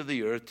the end of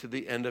the earth to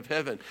the end of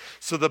heaven."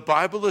 So the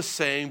Bible is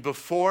saying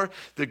before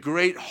the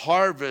great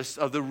harvest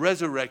of the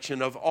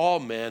resurrection of all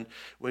men,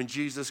 when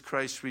Jesus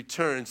Christ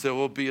returns, there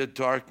will be a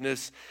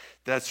darkness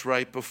that's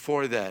right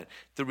before that.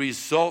 The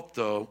result,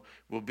 though,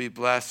 will be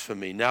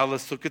blasphemy. Now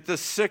let's look at the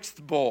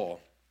sixth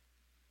bowl.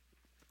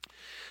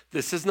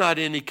 This is not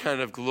any kind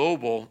of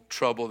global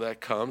trouble that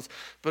comes,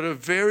 but a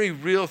very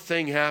real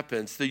thing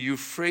happens. The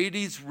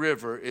Euphrates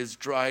River is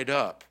dried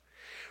up.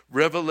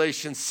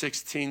 Revelation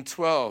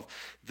 16:12,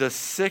 "The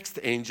sixth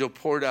angel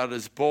poured out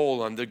his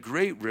bowl on the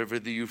great river,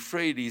 the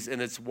Euphrates,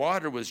 and its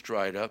water was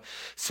dried up,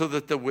 so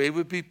that the way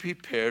would be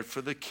prepared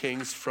for the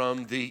kings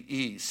from the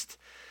east."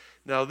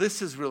 Now,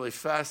 this is really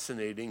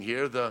fascinating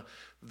here. The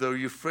The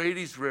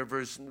Euphrates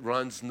River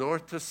runs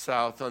north to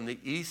south on the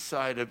east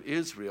side of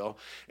Israel,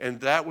 and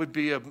that would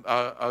be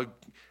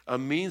a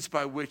means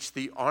by which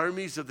the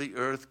armies of the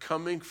earth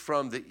coming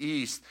from the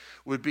east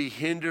would be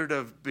hindered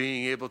of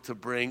being able to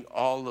bring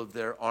all of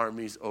their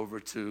armies over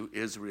to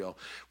Israel.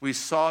 We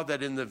saw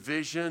that in the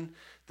vision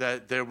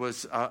that there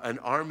was an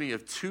army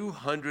of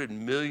 200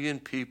 million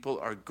people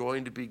are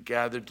going to be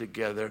gathered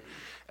together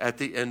at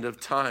the end of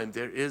time.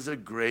 There is a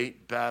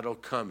great battle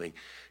coming.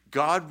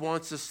 God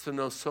wants us to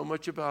know so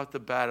much about the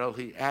battle,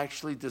 he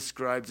actually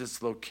describes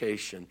its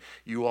location.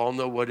 You all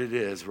know what it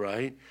is,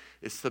 right?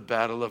 It's the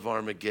Battle of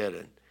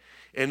Armageddon.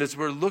 And as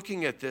we're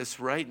looking at this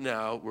right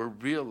now, we're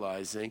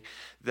realizing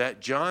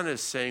that John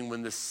is saying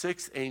when the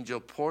sixth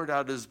angel poured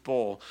out his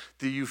bowl,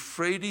 the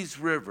Euphrates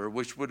River,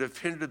 which would have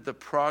hindered the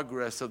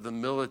progress of the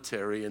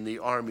military and the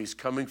armies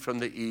coming from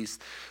the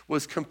east,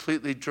 was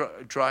completely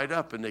dried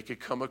up, and they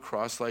could come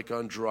across like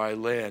on dry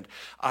land.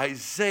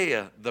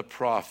 Isaiah the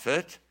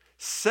prophet,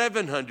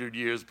 700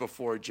 years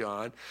before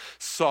John,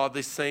 saw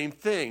the same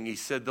thing. He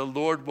said, the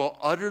Lord will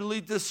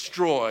utterly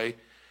destroy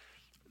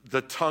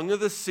the tongue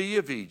of the Sea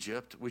of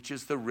Egypt, which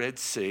is the Red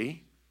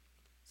Sea.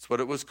 That's what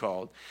it was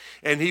called.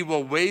 And he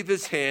will wave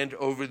his hand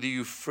over the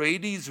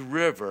Euphrates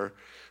River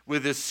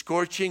with his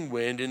scorching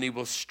wind, and he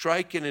will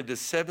strike it into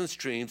 7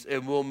 streams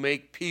and will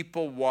make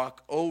people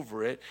walk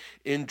over it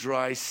in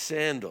dry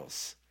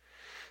sandals.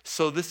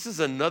 So this is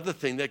another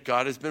thing that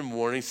God has been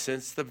warning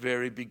since the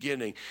very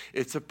beginning.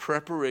 It's a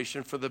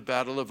preparation for the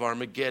Battle of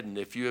Armageddon.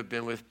 If you have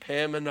been with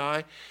Pam and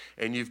I,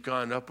 and you've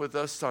gone up with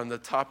us on the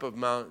top of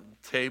Mount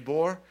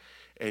Tabor,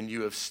 and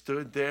you have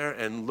stood there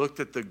and looked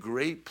at the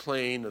great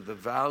plain of the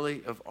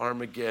Valley of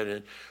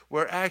Armageddon,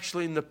 where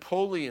actually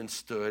Napoleon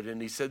stood,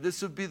 and he said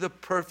this would be the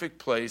perfect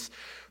place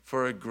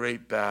for a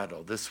great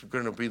battle. We're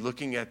going to be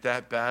looking at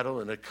that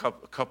battle in a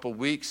couple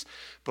weeks,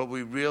 but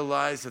we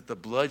realize that the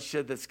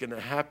bloodshed that's going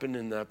to happen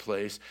in that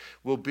place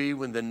will be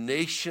when the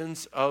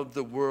nations of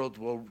the world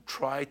will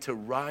try to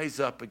rise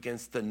up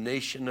against the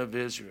nation of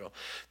Israel.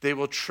 They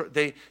will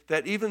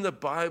that even the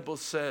Bible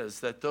says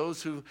that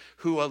those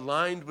who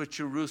aligned with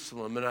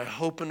Jerusalem, and I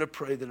hope and I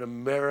pray that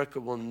America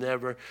will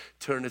never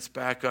turn its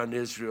back on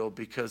Israel,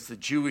 because the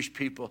Jewish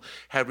people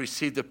have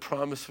received the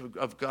promise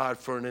of God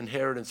for an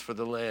inheritance for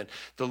the land.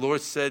 The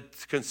Lord said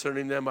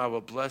concerning them, I will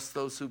bless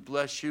those who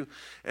bless you,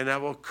 and I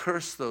will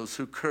curse those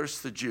who curse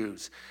the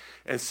Jews.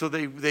 And so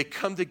they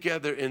come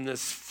together in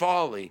this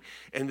folly,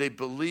 and they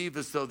believe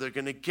as though they're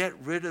going to get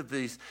rid of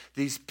these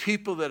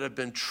people that have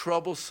been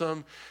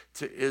troublesome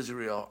to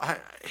Israel.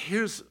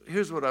 Here's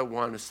what I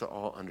want us to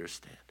all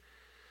understand.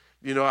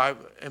 You know,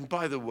 and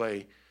by the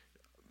way,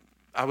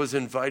 I was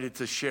invited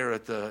to share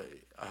at the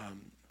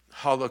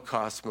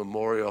Holocaust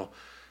Memorial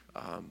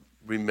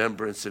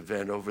remembrance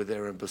event over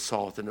there in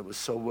Basalt, and it was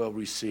so well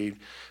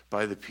received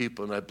by the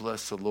people, and I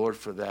bless the Lord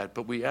for that.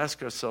 But we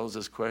ask ourselves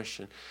this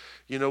question,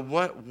 you know,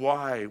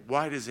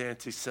 why does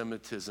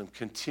anti-Semitism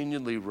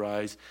continually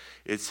rise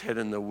its head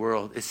in the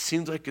world? It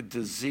seems like a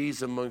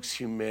disease amongst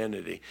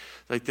humanity.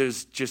 Like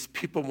there's just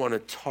people want to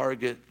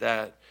target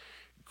that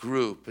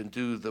group and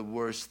do the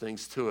worst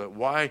things to it.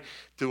 Why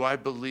do I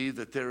believe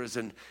that there is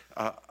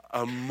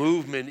a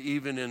movement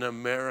even in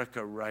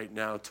America right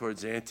now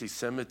towards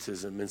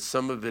anti-Semitism? And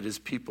some of it is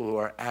people who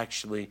are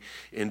actually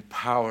in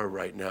power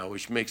right now,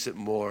 which makes it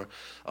more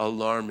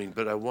alarming.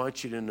 But I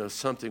want you to know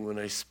something when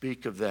I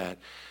speak of that.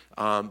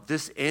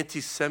 This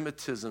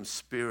anti-Semitism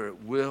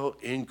spirit will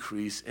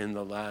increase in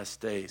the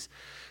last days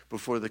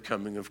before the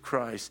coming of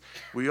Christ.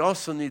 We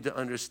also need to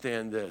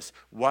understand this.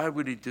 Why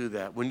would he do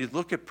that? When you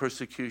look at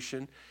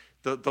persecution,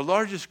 the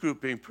largest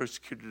group being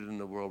persecuted in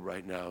the world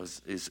right now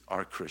is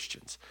our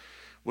Christians.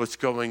 What's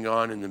going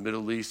on in the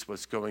Middle East,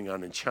 what's going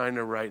on in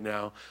China right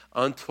now,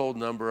 untold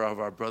number of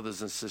our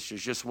brothers and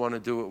sisters just want to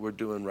do what we're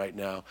doing right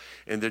now,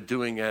 and they're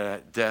doing it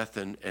at death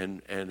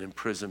and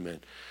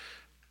imprisonment.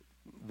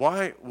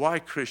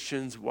 Why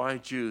Christians? Why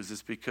Jews?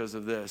 It's because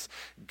of this.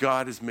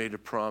 God has made a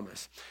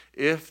promise.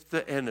 If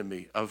the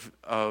enemy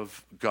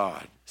of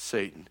God,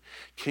 Satan,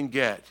 can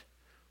get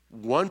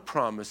one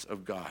promise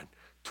of God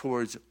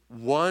towards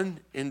one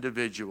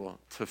individual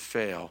to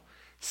fail,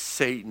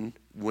 Satan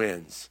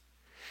wins.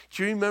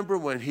 Do you remember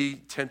when he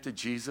tempted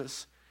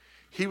Jesus?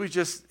 He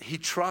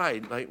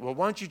tried, like, well,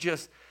 why don't you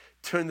just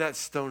turn that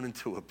stone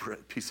into a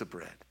piece of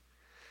bread?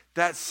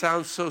 That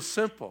sounds so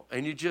simple.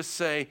 And you just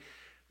say,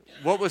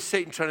 what was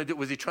Satan trying to do?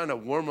 Was he trying to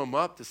warm him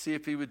up to see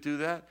if he would do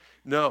that?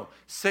 No.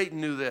 Satan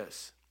knew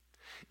this.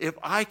 If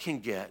I can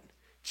get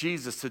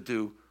Jesus to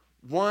do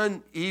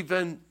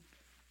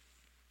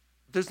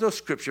there's no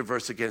scripture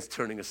verse against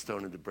turning a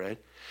stone into bread,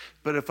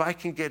 but if I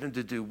can get him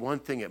to do one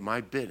thing at my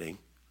bidding,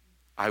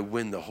 I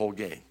win the whole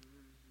game.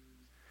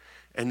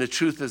 And the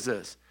truth is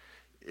this.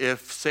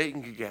 If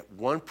Satan could get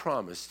one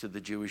promise to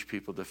the Jewish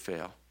people to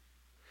fail,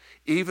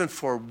 even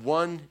for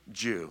one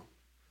Jew,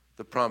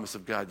 the promise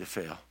of God to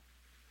fail,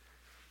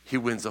 he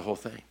wins the whole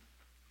thing.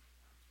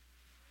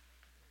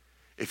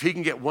 If he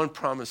can get one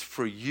promise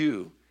for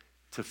you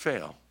to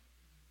fail,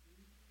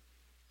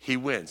 he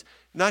wins.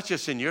 Not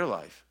just in your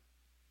life.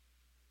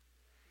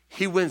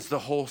 he wins the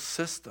whole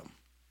system.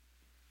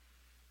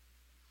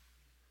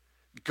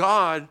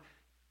 God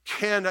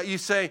cannot, you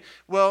say,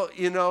 well,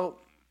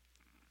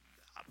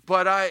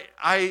 but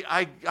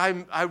I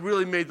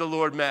really made the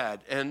Lord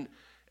mad. And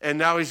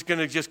now he's going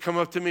to just come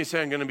up to me and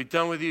say, I'm going to be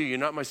done with you. You're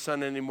not my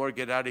son anymore.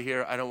 Get out of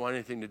here. I don't want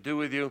anything to do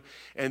with you.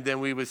 And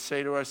then we would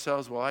say to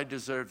ourselves, well, I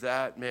deserve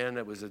that. Man,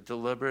 it was a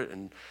deliberate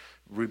and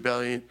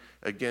rebellion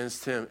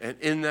against him. And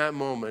in that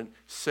moment,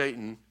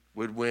 Satan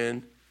would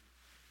win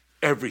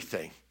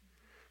everything.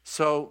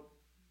 So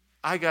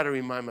I got to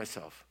remind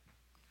myself,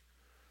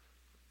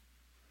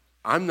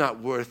 I'm not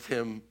worth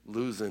him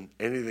losing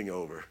anything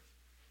over.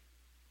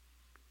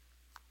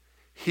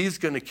 He's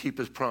going to keep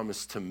his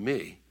promise to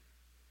me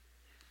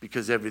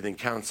because everything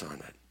counts on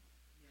it.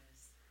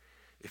 Yes.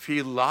 If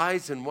he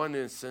lies in one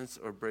instance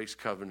or breaks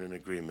covenant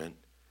agreement,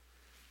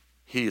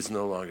 he is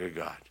no longer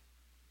God.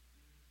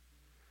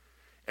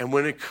 And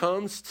when it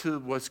comes to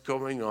what's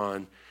going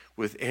on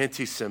with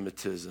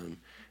anti-Semitism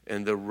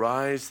and the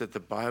rise that the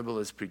Bible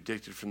has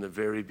predicted from the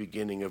very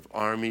beginning of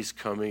armies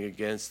coming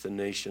against the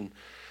nation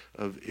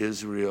of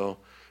Israel,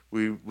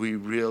 we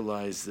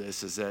realize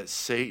this, is that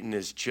Satan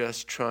is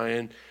just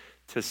trying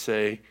to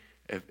say,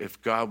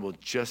 if God will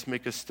just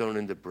make a stone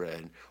into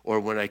bread, or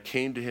when I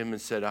came to him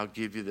and said, I'll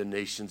give you the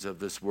nations of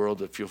this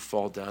world if you'll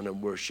fall down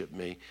and worship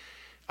me,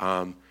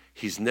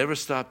 he's never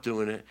stopped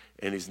doing it,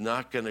 and he's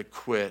not going to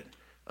quit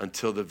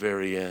until the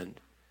very end.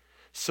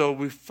 So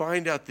we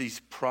find out these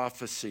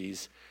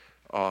prophecies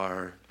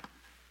are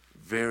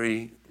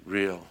very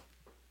real.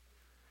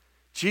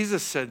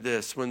 Jesus said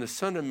this, when the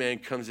Son of Man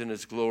comes in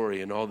his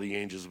glory and all the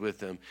angels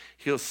with him,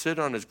 he'll sit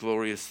on his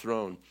glorious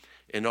throne,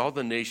 and all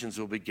the nations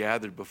will be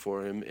gathered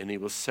before him, and he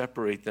will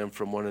separate them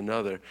from one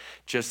another,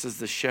 just as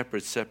the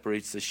shepherd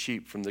separates the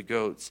sheep from the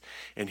goats.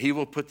 And he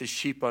will put the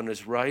sheep on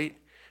his right,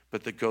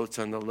 but the goats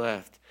on the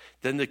left.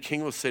 Then the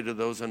king will say to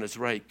those on his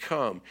right,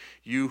 come,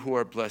 you who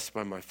are blessed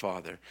by my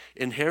Father.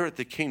 Inherit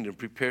the kingdom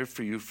prepared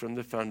for you from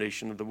the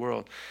foundation of the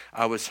world.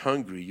 I was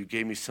hungry, you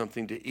gave me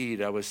something to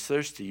eat. I was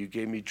thirsty, you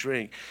gave me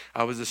drink.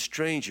 I was a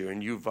stranger,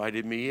 and you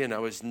invited me in. I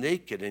was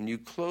naked, and you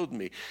clothed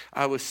me.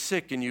 I was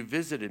sick, and you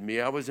visited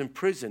me. I was in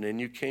prison, and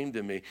you came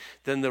to me.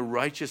 Then the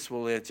righteous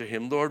will answer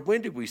him, Lord,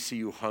 when did we see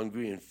you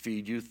hungry and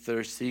feed you,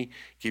 thirsty,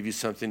 give you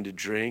something to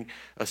drink,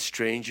 a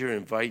stranger,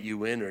 invite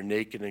you in, or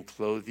naked and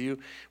clothe you?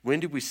 When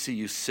did we see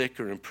you sick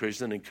or in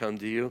prison and come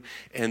to you?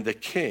 And the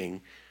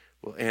king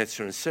will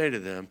answer and say to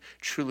them,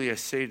 truly I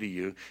say to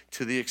you,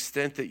 to the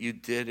extent that you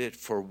did it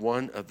for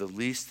one of the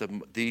least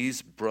of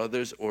these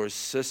brothers or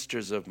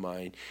sisters of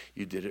mine,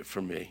 you did it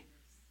for me.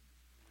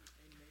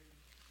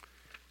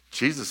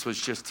 Jesus was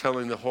just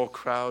telling the whole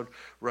crowd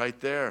right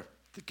there,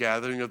 the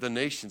gathering of the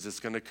nations is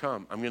going to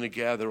come. I'm going to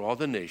gather all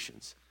the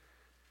nations.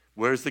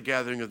 Where's the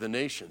gathering of the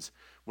nations?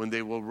 When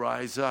they will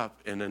rise up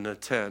in an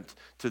attempt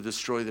to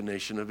destroy the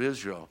nation of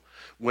Israel.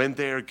 When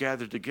they are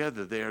gathered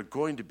together, they are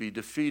going to be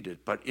defeated.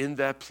 But in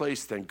that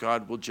place, then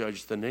God will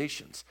judge the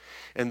nations.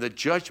 And the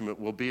judgment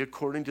will be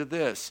according to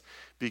this,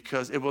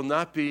 because it will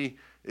not be,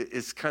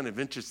 it's kind of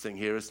interesting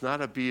here, it's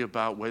not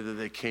about whether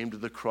they came to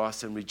the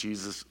cross and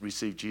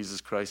received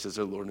Jesus Christ as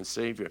their Lord and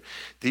Savior.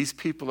 These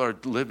people are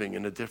living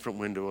in a different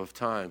window of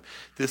time.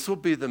 This will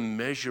be the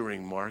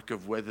measuring mark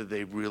of whether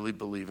they really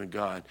believe in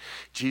God.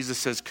 Jesus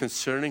says,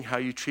 concerning how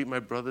you treat my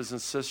brothers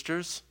and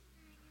sisters,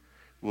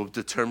 will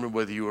determine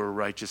whether you are a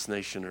righteous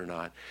nation or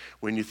not.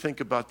 When you think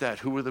about that,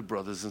 who were the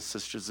brothers and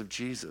sisters of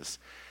Jesus?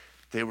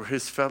 They were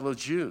his fellow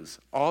Jews.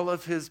 All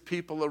of his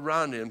people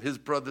around him, his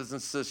brothers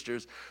and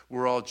sisters,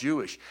 were all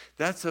Jewish.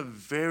 That's a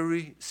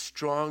very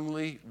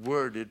strongly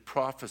worded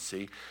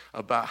prophecy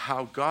about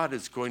how God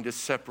is going to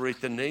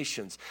separate the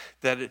nations.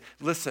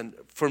 Listen,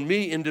 for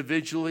me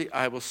individually,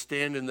 I will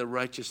stand in the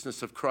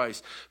righteousness of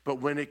Christ.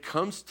 But when it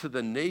comes to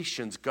the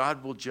nations,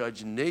 God will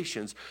judge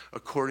nations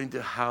according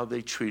to how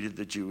they treated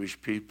the Jewish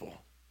people.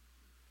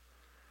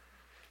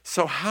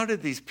 So how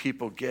did these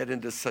people get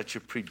into such a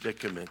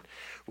predicament?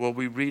 Well,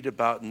 we read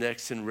about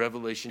next in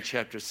Revelation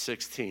chapter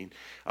 16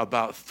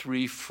 about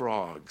 3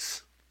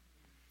 frogs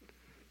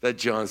that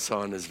John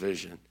saw in his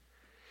vision.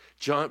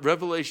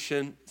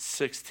 Revelation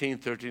 16,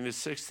 13 to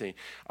 16.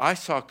 I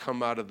saw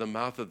come out of the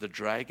mouth of the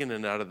dragon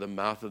and out of the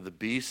mouth of the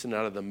beast and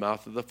out of the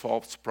mouth of the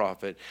false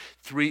prophet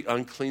 3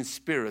 unclean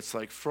spirits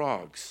like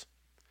frogs.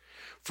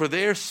 For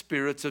they are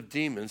spirits of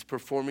demons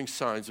performing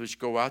signs which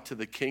go out to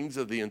the kings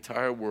of the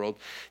entire world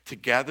to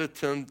gather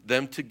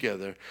them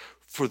together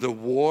for the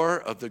war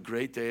of the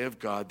great day of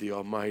God the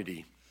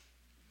Almighty.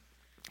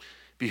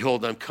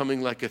 Behold, I'm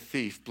coming like a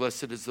thief.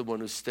 Blessed is the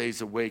one who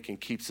stays awake and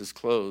keeps his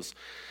clothes,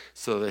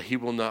 so that he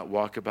will not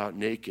walk about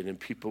naked and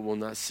people will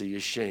not see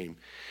his shame.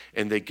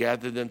 And they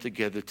gathered them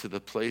together to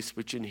the place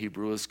which in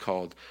Hebrew is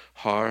called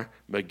Har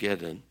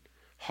Megiddon.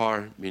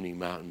 Har meaning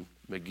mountain,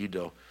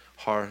 Megiddo,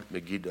 Har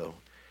Megiddo.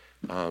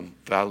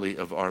 Valley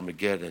of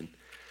Armageddon.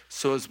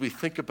 So as we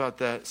think about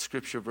that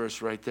scripture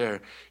verse right there,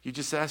 you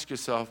just ask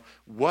yourself,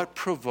 what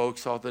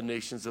provokes all the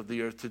nations of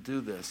the earth to do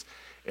this?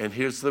 And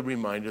here's the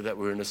reminder that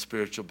we're in a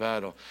spiritual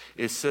battle.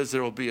 It says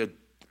there will be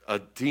a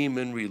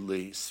demon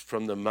release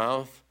from the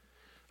mouth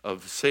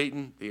of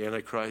Satan, the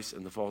Antichrist,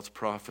 and the false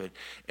prophet.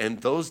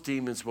 And those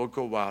demons will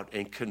go out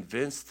and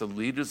convince the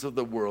leaders of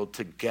the world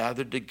to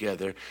gather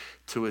together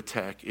to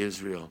attack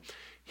Israel.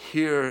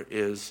 Here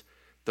is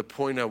the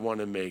point I want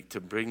to make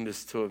to bring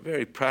this to a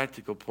very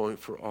practical point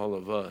for all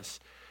of us.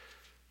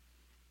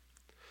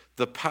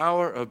 The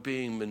power of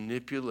being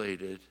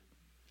manipulated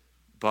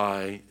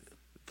by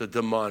the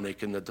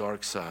demonic and the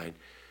dark side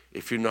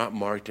if you're not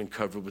marked and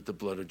covered with the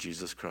blood of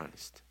Jesus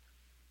Christ.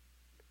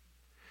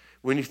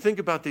 When you think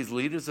about these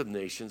leaders of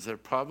nations, they're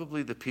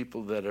probably the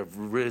people that have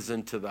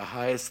risen to the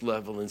highest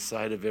level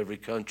inside of every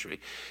country.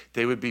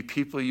 They would be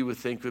people you would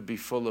think would be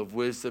full of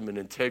wisdom and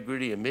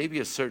integrity and maybe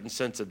a certain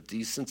sense of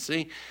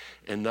decency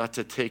and not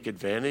to take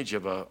advantage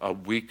of a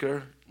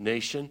weaker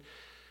nation.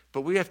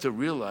 But we have to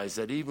realize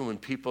that even when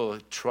people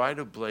try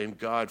to blame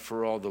God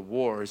for all the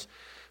wars,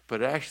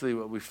 but actually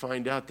what we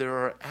find out, there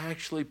are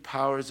actually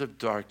powers of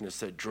darkness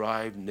that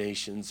drive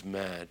nations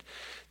mad,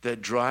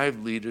 that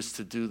drive leaders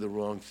to do the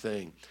wrong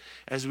thing.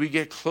 As we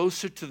get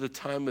closer to the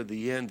time of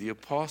the end, the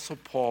Apostle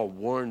Paul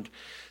warned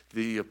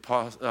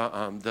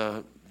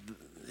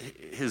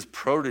his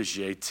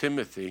protege,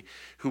 Timothy,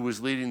 who was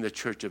leading the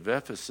church of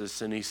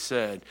Ephesus, and he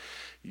said,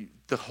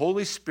 the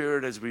Holy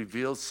Spirit has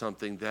revealed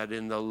something that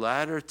in the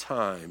latter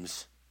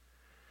times,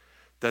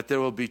 that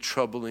there will be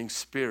troubling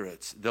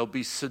spirits. There'll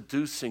be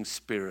seducing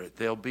spirits.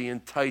 There'll be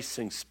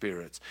enticing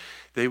spirits.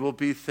 They will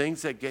be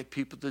things that get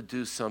people to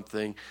do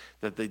something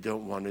that they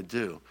don't want to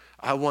do.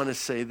 I want to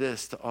say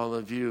this to all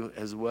of you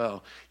as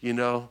well. You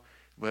know,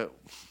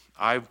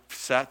 I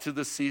sat through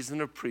the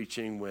season of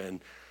preaching when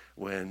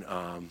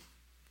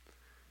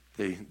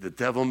the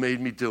devil made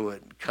me do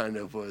it kind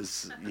of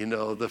was, you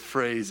know, the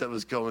phrase that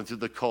was going through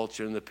the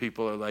culture, and the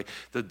people are like,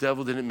 the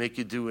devil didn't make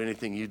you do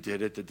anything, you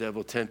did it, the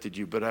devil tempted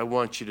you. But I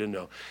want you to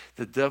know,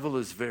 the devil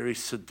is very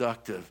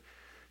seductive.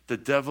 The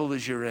devil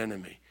is your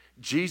enemy.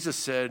 Jesus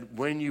said,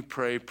 when you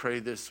pray, pray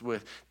this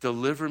with,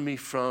 deliver me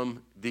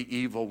from the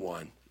evil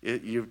one.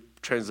 Your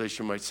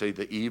translation might say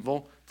the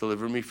evil,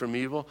 deliver me from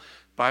evil.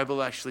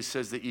 Bible actually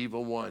says the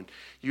evil one.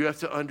 You have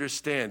to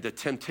understand the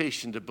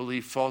temptation to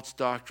believe false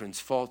doctrines,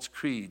 false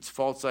creeds,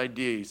 false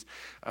ideas,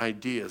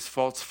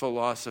 false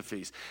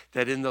philosophies,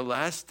 that in the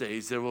last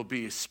days there will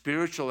be a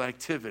spiritual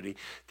activity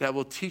that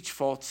will teach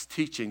false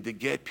teaching to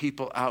get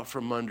people out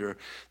from under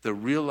the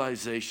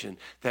realization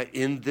that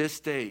in this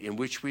day in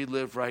which we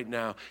live right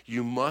now,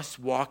 you must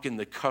walk in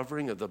the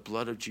covering of the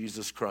blood of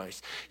Jesus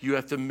Christ. You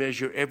have to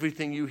measure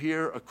everything you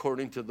hear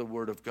according to the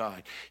word of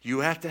God.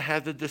 You have to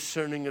have the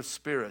discerning of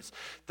spirits.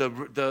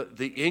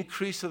 The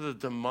increase of the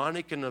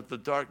demonic and of the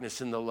darkness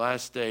in the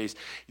last days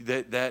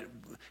that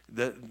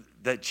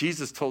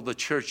Jesus told the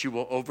church, you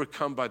will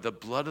overcome by the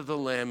blood of the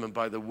Lamb and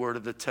by the word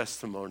of the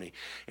testimony.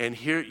 And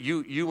here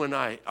you and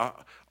I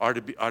are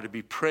to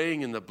be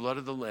praying in the blood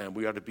of the Lamb.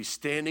 We are to be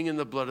standing in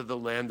the blood of the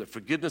Lamb, the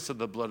forgiveness of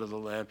the blood of the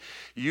Lamb.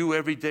 You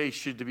every day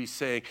should be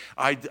saying,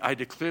 I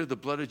declare the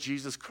blood of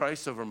Jesus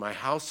Christ over my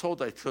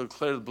household. I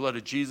declare the blood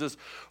of Jesus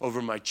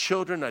over my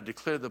children. I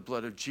declare the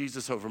blood of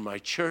Jesus over my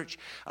church.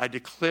 I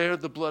declare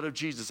the blood of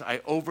Jesus.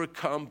 I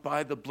overcome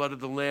by the blood of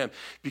the Lamb.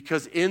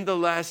 Because in the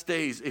last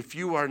days, if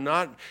you are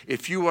not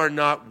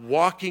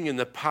walking in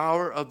the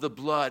power of the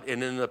blood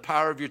and in the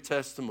power of your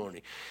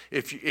testimony,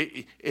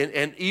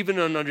 and even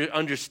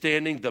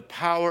understanding the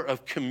power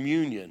of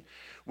communion,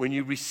 when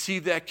you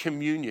receive that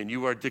communion,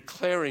 you are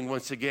declaring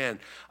once again,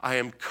 I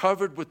am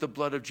covered with the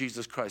blood of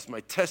Jesus Christ.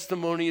 My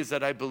testimony is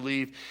that I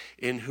believe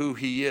in who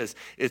he is.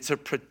 It's a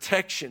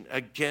protection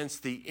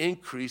against the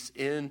increase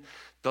in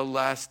the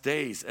last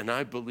days. And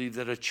I believe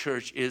that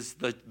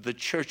the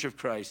church of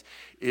Christ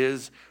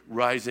is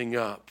rising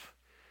up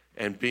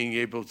and being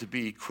able to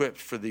be equipped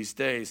for these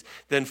days.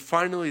 Then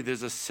finally,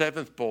 there's a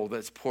seventh bowl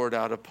that's poured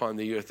out upon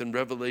the earth. In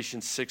Revelation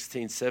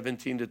 16,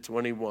 17 to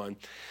 21,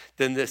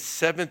 then the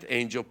seventh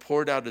angel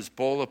poured out his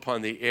bowl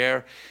upon the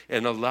air,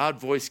 and a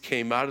loud voice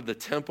came out of the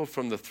temple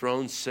from the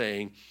throne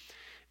saying,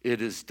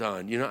 it is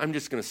done. You know, I'm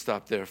just going to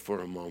stop there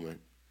for a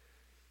moment.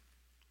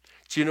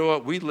 Do you know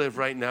what? We live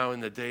right now in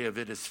the day of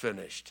it is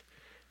finished.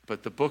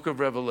 But the book of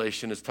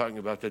Revelation is talking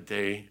about the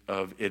day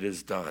of it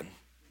is done.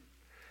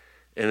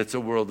 And it's a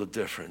world of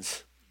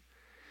difference.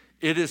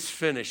 It is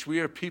finished. We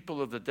are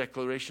people of the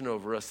declaration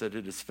over us that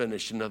it is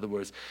finished. In other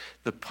words,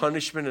 the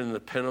punishment and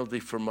the penalty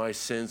for my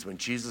sins when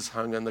Jesus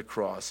hung on the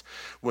cross,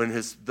 when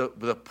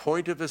the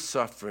point of his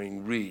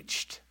suffering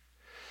reached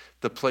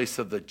the place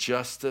of the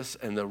justice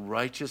and the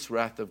righteous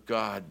wrath of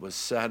God was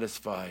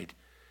satisfied,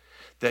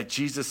 that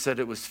Jesus said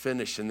it was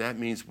finished. And that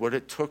means what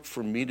it took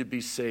for me to be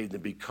saved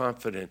and be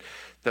confident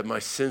that my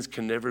sins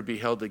can never be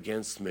held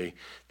against me,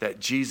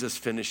 that Jesus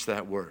finished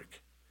that work.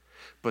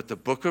 But the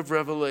book of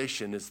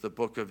Revelation is the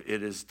book of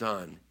it is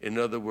done. In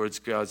other words,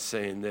 God's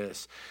saying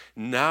this,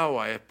 now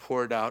I have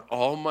poured out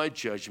all my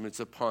judgments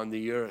upon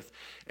the earth,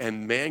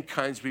 and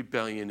mankind's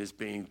rebellion is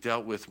being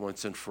dealt with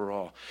once and for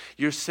all.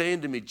 You're saying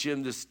to me,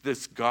 Jim,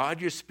 this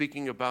God you're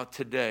speaking about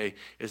today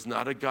is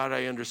not a God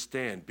I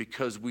understand,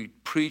 because we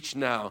preach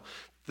now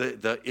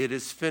the it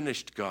is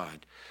finished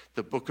God.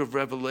 The book of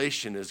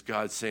Revelation is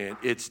God saying,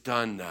 it's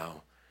done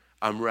now.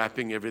 I'm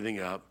wrapping everything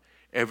up.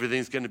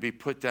 Everything's going to be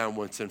put down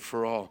once and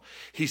for all.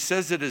 He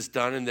says it is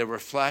done, and there were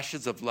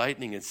flashes of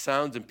lightning and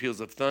sounds and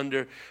peals of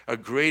thunder, a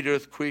great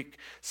earthquake,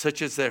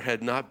 such as there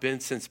had not been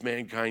since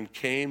mankind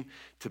came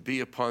to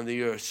be upon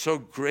the earth. So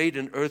great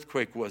an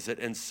earthquake was it,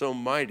 and so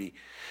mighty.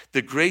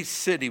 The great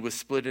city was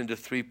split into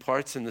 3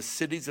 parts, and the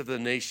cities of the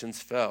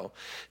nations fell.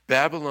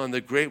 Babylon the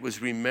Great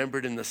was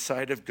remembered in the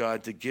sight of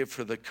God to give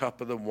her the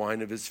cup of the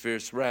wine of his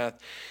fierce wrath.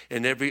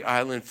 And every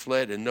island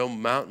fled, and no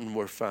mountain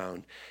were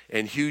found.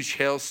 And huge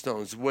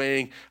hailstones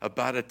weighing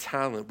about a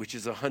talent, which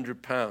is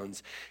 100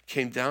 pounds,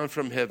 came down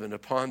from heaven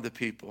upon the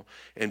people.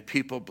 And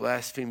people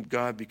blasphemed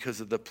God because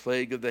of the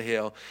plague of the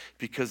hail,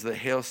 because the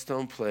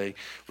hailstone plague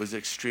was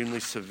extremely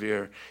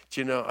severe.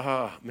 Do you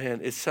know,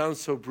 man, it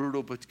sounds so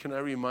brutal, but can I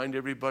remind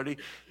everybody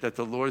that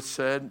the Lord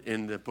said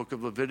in the book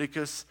of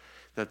Leviticus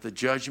that the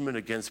judgment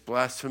against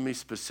blasphemy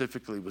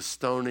specifically was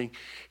stoning.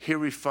 Here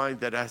we find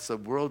that as the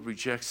world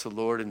rejects the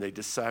Lord and they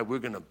decide we're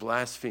going to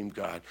blaspheme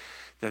God,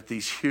 that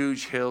these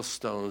huge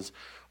hailstones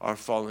are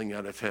falling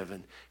out of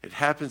heaven. It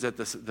happens at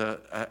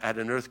at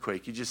an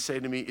earthquake. You just say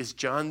to me, is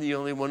John the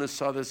only one who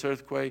saw this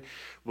earthquake?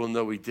 Well,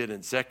 no, he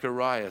didn't.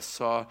 Zechariah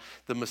saw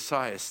the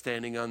Messiah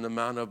standing on the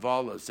Mount of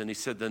Olives, and he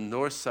said the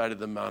north side of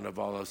the Mount of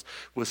Olives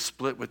was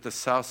split with the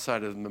south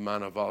side of the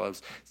Mount of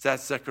Olives.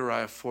 That's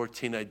Zechariah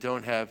 14. I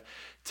don't have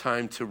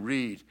time to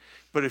read.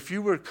 But if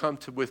you were to come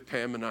with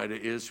Pam and I to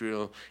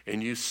Israel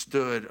and you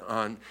stood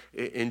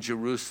in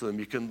Jerusalem,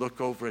 you can look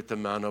over at the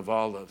Mount of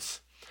Olives.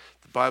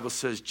 The Bible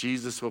says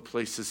Jesus will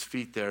place his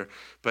feet there.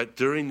 But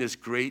during this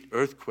great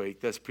earthquake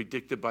that's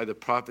predicted by the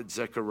prophet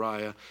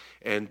Zechariah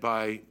and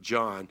by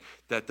John,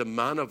 that the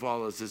Mount of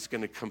Olives is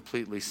going to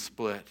completely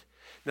split.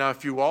 Now,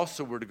 if you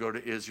also were to go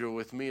to Israel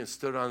with me and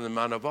stood on the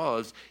Mount of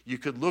Olives, you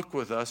could look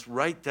with us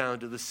right down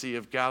to the Sea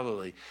of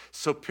Galilee.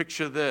 So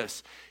picture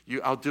this.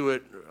 I'll do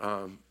it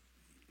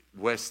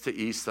west to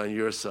east on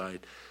your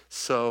side.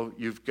 So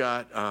you've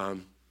got,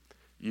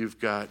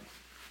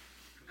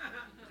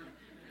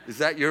 is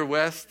that your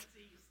west?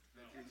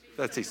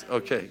 That's east.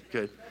 Okay,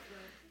 good.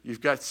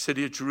 You've got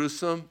city of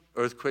Jerusalem.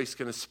 Earthquake's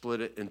going to split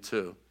it in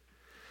 2.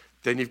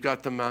 Then you've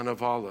got the Mount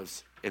of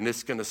Olives, and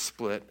it's going to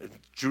split.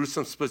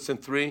 Jerusalem splits in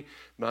 3.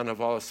 Mount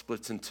of Olives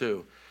splits in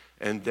 2.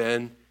 And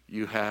then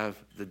you have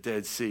the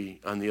Dead Sea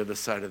on the other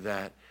side of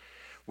that.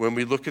 When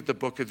we look at the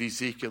book of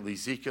Ezekiel,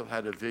 Ezekiel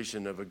had a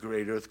vision of a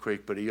great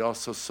earthquake, but he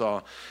also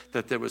saw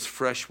that there was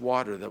fresh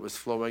water that was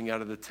flowing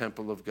out of the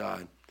temple of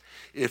God.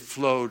 It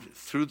flowed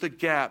through the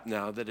gap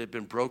now that had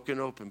been broken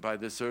open by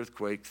this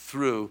earthquake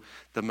through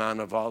the Mount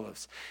of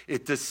Olives.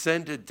 It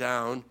descended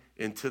down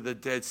into the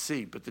Dead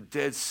Sea, but the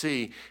Dead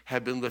Sea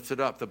had been lifted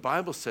up. The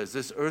Bible says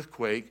this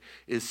earthquake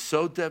is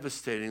so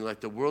devastating, like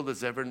the world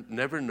has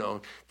never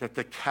known, that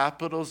the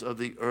capitals of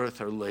the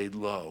earth are laid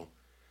low.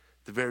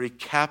 The very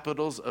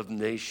capitals of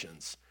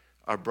nations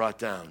are brought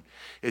down.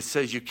 It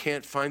says you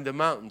can't find the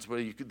mountains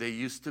where they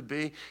used to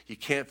be. You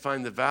can't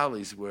find the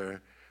valleys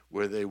where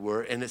they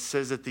were. And it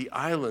says that the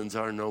islands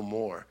are no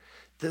more.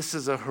 This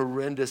is a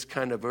horrendous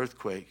kind of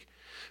earthquake.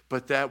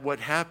 But that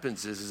what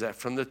happens is that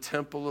from the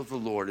temple of the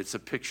Lord, it's a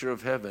picture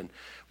of heaven.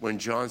 When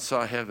John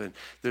saw heaven,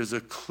 there's a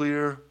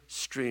clear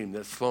stream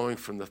that's flowing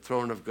from the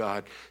throne of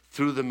God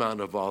through the Mount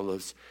of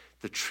Olives.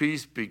 The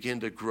trees begin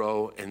to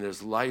grow, and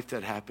there's life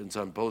that happens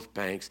on both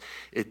banks.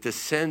 It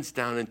descends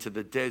down into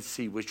the Dead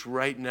Sea, which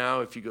right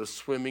now, if you go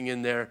swimming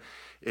in there,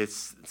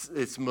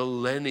 it's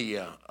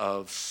millennia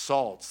of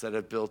salts that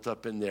have built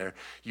up in there.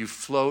 You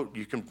float,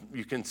 you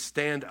can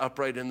stand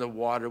upright in the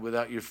water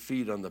without your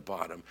feet on the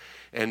bottom.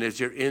 And as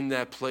you're in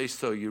that place,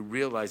 though, you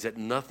realize that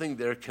nothing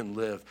there can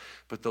live.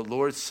 But the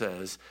Lord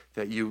says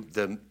that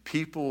the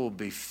people will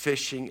be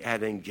fishing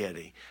at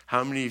En-Gedi.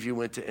 How many of you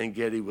went to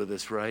En-Gedi with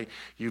us, right?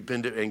 You've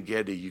been to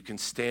En-Gedi. You can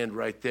stand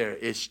right there.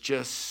 It's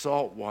just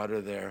salt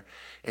water there,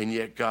 and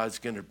yet God's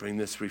going to bring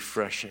this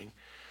refreshing.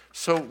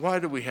 So why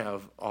do we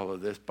have all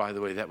of this? By the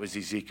way, that was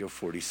Ezekiel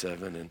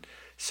 47, and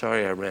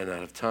sorry I ran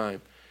out of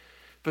time.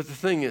 But the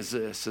thing is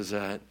this, is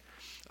that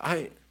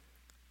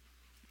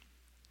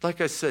like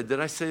I said,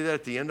 did I say that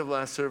at the end of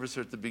last service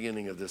or at the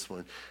beginning of this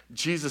one?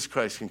 Jesus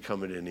Christ can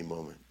come at any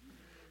moment.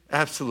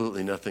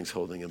 Absolutely nothing's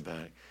holding him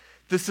back.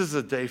 This is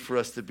a day for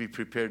us to be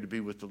prepared to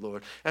be with the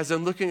Lord. As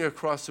I'm looking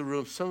across the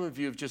room, some of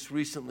you have just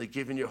recently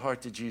given your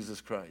heart to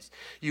Jesus Christ.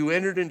 You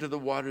entered into the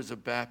waters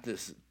of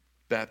baptism.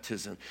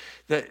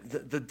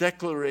 The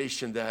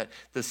declaration that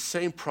the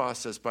same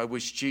process by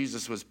which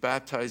Jesus was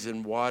baptized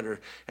in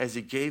water as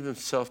he gave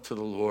himself to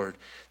the Lord,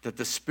 that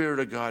the Spirit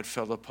of God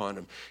fell upon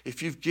him.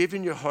 If you've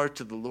given your heart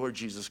to the Lord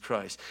Jesus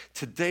Christ,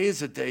 today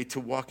is a day to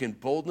walk in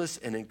boldness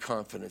and in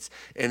confidence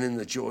and in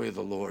the joy of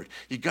the Lord.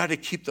 You got to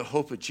keep the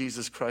hope of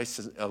Jesus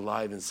Christ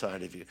alive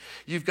inside of you.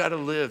 You've got to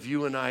live,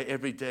 you and I,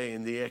 every day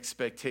in the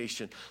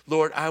expectation,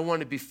 Lord, I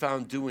want to be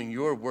found doing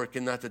your work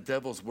and not the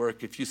devil's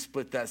work if you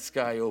split that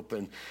sky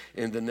open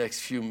in the next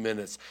few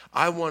minutes.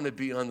 I want to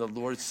be on the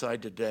Lord's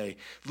side today.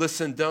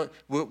 Listen,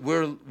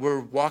 we're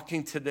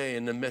walking today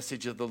in the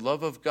message of the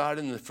love of God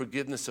and the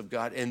forgiveness of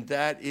God, and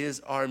that is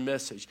our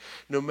message.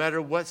 No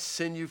matter what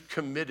sin you've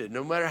committed,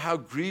 no matter how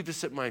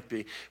grievous it might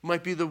be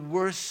the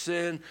worst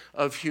sin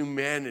of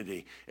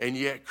humanity, and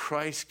yet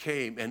Christ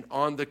came, and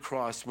on the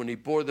cross, when he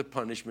bore the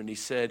punishment, he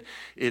said,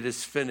 it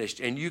is finished.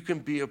 And you can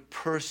be a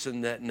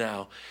person that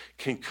now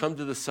can come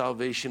to the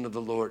salvation of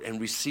the Lord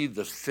and receive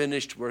the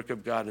finished work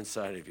of God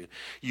inside of you.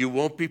 You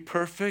won't be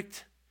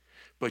perfect,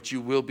 but you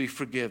will be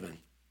forgiven.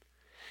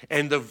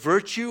 And the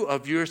virtue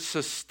of your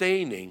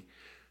sustaining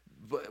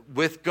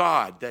with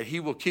God, that he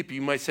will keep you.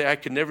 You might say, I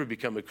could never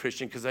become a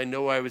Christian because I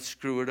know I would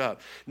screw it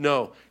up.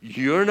 No,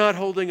 you're not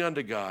holding on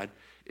to God.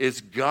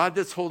 It's God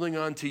that's holding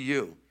on to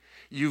you.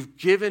 You've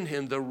given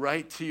him the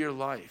right to your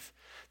life.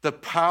 The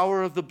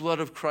power of the blood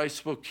of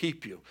Christ will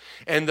keep you.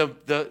 And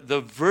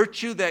the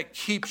virtue that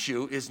keeps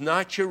you is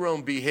not your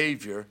own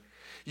behavior.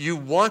 You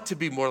want to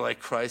be more like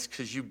Christ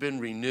because you've been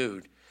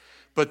renewed.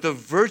 But the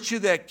virtue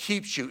that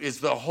keeps you is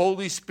the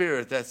Holy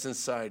Spirit that's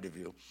inside of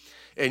you.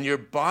 And your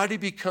body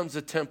becomes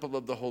a temple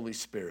of the Holy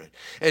Spirit.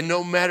 And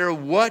no matter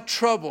what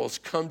troubles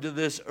come to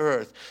this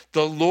earth,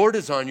 the Lord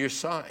is on your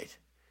side.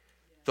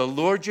 The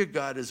Lord your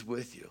God is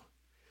with you.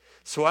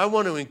 So I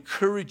want to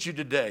encourage you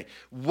today.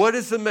 What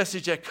is the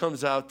message that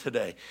comes out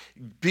today?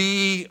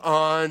 Be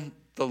on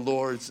the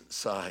Lord's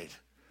side.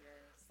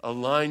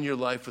 Align your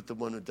life with the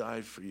one who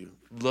died for you.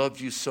 Loved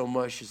you so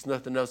much. There's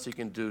nothing else he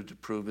can do to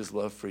prove his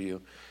love for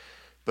you.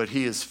 But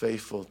he is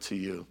faithful to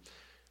you.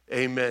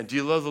 Amen. Do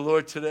you love the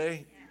Lord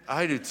today?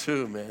 I do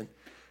too, man.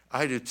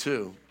 I do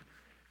too.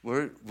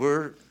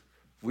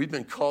 We've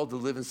been called to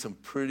live in some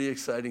pretty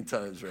exciting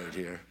times right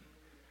here.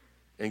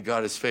 And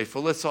God is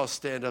faithful. Let's all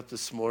stand up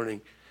this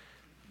morning.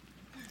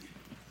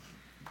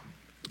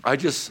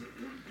 There's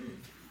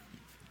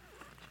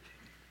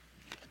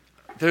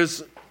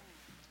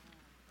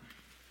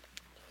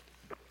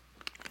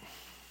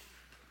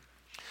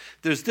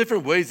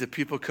different ways that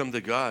people come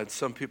to God.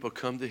 Some people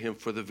come to him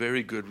for the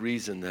very good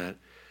reason that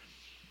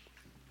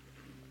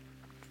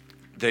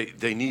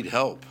they need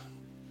help.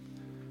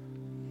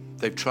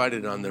 They've tried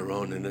it on their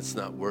own and it's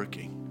not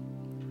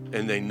working.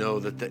 And they know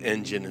that the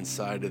engine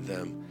inside of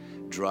them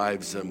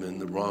drives them in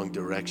the wrong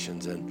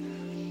directions,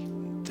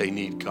 and they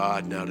need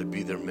God now to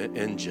be their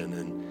engine,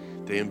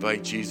 and they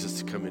invite Jesus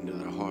to come into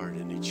their heart,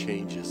 and he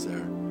changes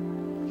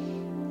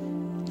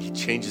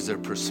their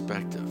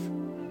perspective,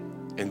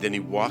 and then he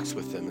walks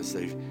with them as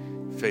they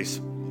face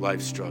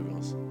life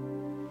struggles.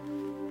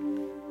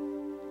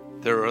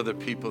 There are other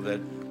people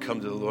that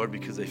come to the Lord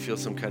because they feel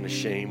some kind of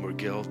shame or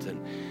guilt,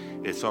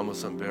 and it's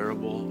almost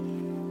unbearable,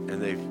 and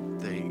they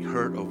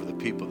hurt over the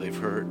people they've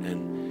hurt,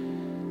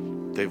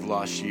 and they've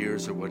lost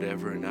years or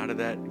whatever, and out of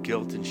that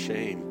guilt and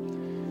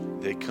shame,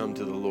 they come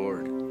to the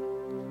Lord.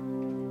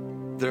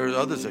 There are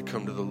others that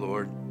come to the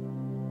Lord,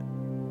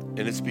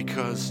 and it's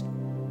because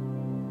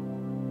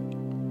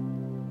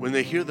when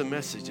they hear the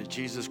message that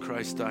Jesus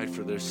Christ died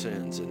for their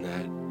sins and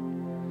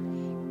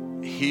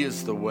that he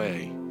is the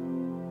way,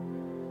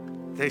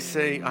 they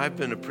say, I've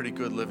been a pretty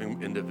good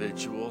living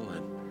individual,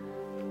 and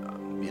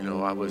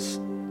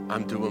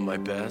I'm doing my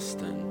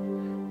best,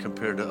 and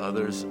compared to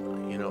others,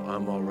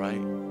 I'm all right.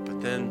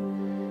 But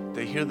then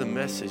they hear the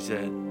message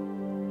that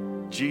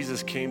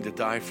Jesus came to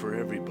die for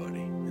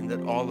everybody, and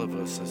that all of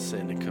us have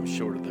sinned and come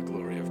short of the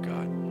glory of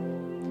God.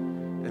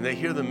 And they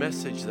hear the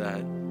message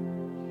that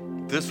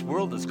this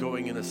world is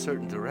going in a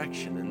certain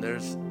direction, and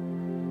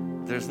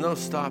there's no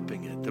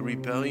stopping it. The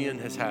rebellion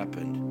has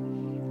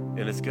happened,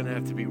 and it's going to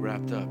have to be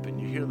wrapped up. And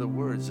you hear the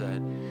words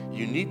that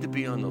you need to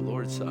be on the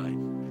Lord's side.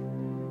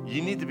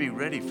 You need to be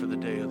ready for the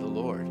day of the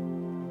Lord.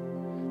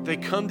 They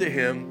come to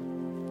him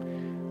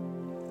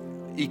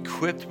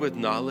equipped with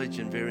knowledge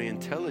and very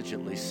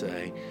intelligently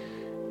say,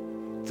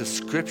 the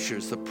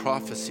scriptures, the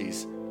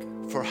prophecies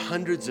for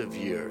hundreds of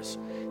years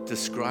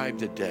describe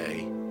the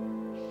day,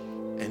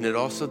 and it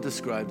also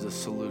describes a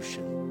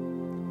solution.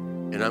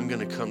 And I'm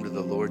going to come to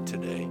the Lord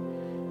today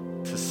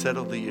to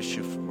settle the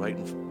issue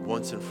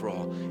once and for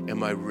all.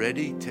 Am I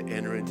ready to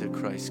enter into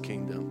Christ's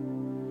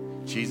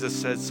kingdom? Jesus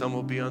said some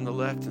will be on the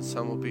left and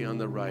some will be on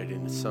the right,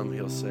 and some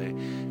he'll say,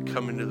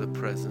 come into the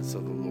presence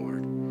of the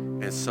Lord.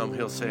 And some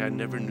he'll say, I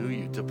never knew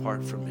you,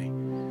 depart from me.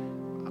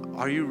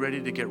 Are you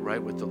ready to get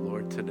right with the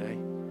Lord today?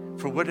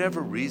 For whatever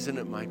reason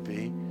it might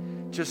be,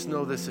 just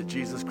know this, that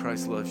Jesus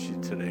Christ loves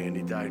you today, and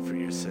he died for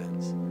your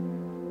sins.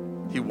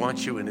 He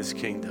wants you in his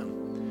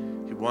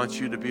kingdom. He wants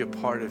you to be a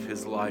part of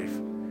his life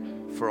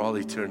for all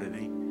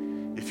eternity.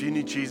 If you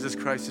need Jesus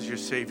Christ as your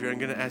Savior, I'm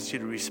going to ask you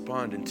to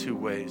respond in two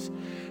ways.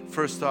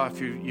 First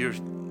off, I'm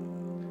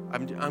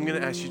going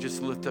to ask you just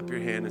to lift up your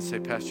hand and say,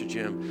 Pastor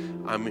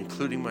Jim, I'm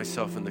including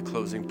myself in the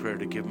closing prayer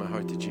to give my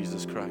heart to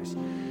Jesus Christ.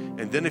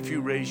 And then if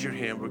you raise your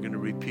hand, we're going to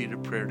repeat a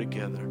prayer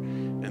together.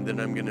 And then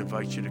I'm going to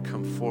invite you to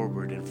come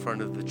forward in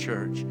front of the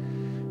church.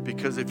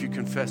 Because if you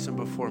confess him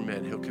before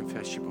men, he'll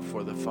confess you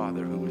before the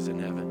Father who is in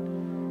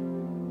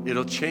heaven.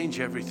 It'll change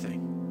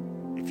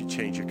everything if you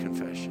change your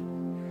confession.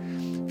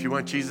 If you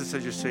want Jesus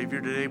as your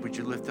Savior today, would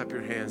you lift up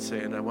your hand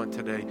saying, I want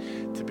today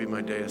to be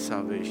my day of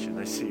salvation?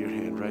 I see your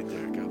hand right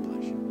there. God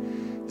bless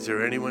you. Is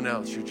there anyone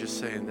else? You're just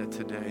saying that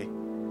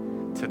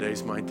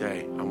today's my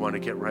day. I want to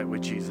get right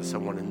with Jesus. I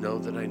want to know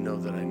that I know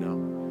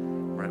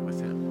right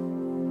with him.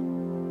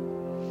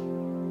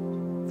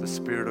 The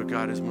Spirit of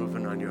God is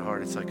moving on your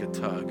heart. It's like a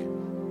tug.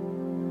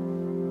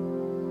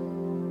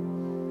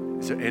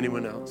 Is there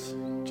anyone else?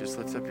 Just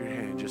lift up your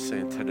hand, just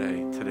saying,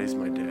 today's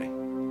my day.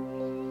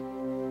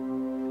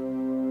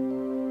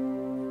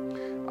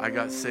 I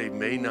got saved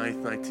May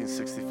 9th,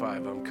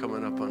 1965. I'm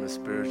coming up on a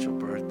spiritual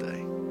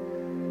birthday.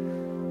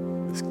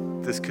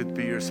 This could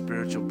be your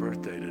spiritual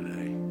birthday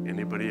today.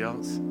 Anybody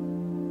else?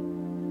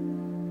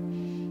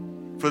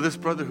 For this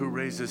brother who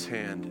raised his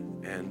hand,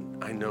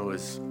 and I know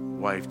his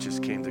wife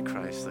just came to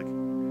Christ like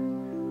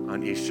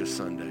on Easter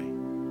Sunday.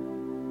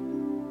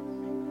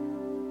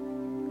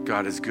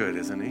 God is good,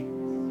 isn't he?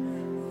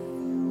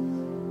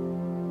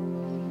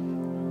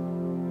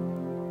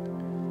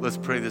 Let's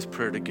pray this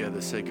prayer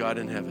together. Say, God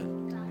in heaven,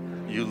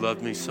 you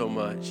loved me so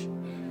much.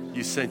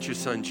 You sent your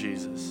son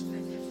Jesus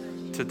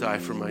to die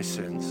for my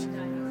sins.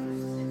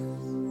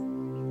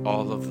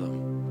 All of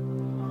them.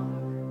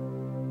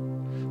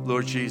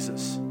 Lord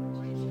Jesus,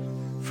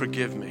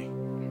 forgive me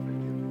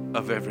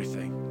of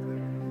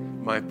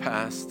everything. My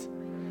past,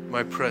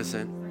 my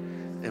present,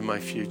 and my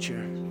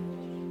future.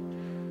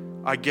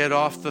 I get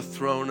off the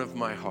throne of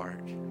my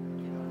heart.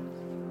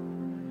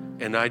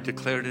 And I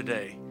declare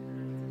today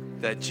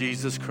that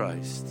Jesus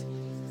Christ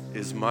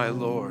is my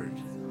Lord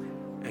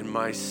and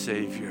my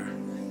Savior.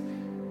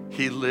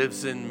 He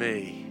lives in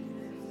me.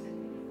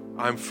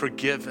 I'm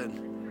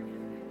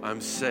forgiven.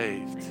 I'm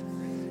saved.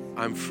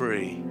 I'm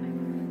free.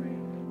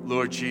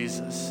 Lord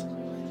Jesus,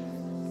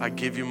 I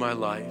give you my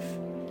life.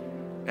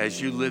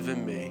 As you live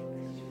in me,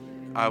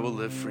 I will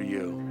live for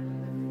you.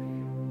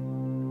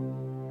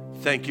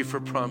 Thank you for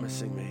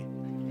promising me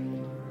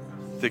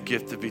the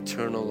gift of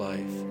eternal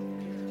life.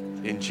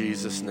 In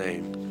Jesus'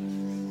 name,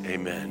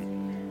 amen.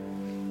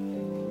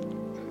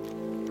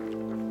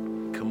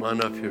 Come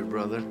on up here,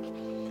 brother.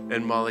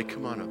 And Molly,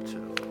 come on up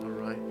too. All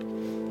right?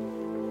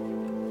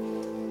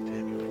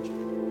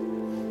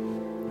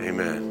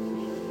 Amen.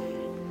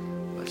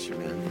 Bless you,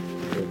 man.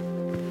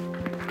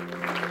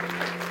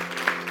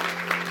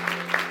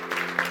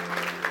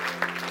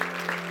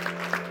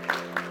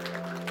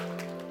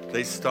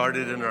 They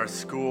started in our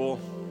school,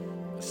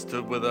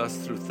 stood with us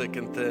through thick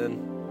and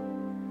thin,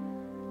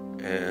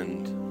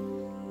 and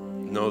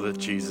know that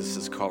Jesus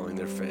is calling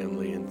their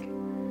family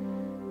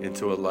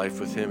into a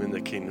life with him in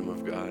the kingdom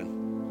of God.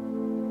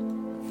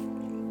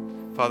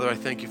 Father, I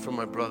thank you for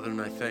my brother, and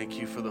I thank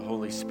you for the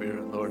Holy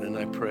Spirit, Lord, and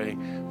I pray,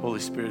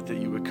 Holy Spirit, that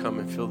you would come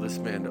and fill this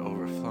man to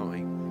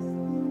overflowing.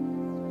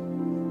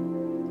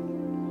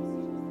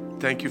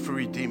 Thank you for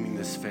redeeming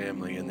this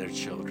family and their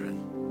children.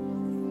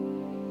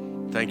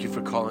 Thank you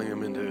for calling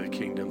them into the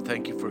kingdom.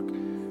 Thank you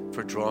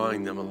for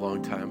drawing them a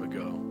long time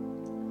ago.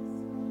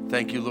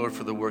 Thank you, Lord,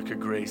 for the work of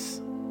grace.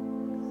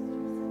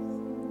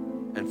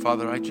 And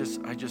Father, I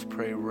just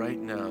pray right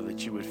now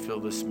that you would fill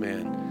this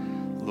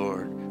man,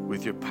 Lord,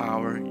 with your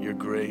power, your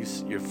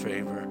grace, your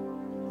favor,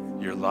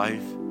 your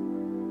life.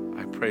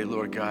 I pray,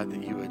 Lord God,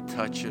 that you would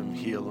touch him,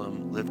 heal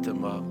him, lift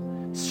him up,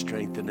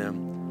 strengthen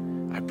him.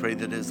 I pray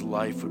that his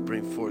life would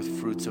bring forth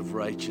fruits of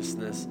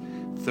righteousness,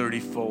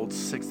 30-fold,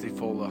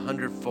 60-fold,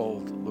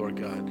 100-fold, Lord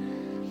God.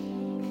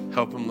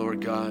 Help him, Lord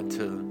God,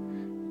 to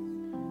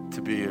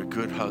be a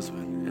good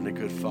husband and a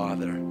good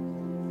father.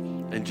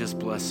 And just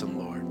bless him,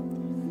 Lord.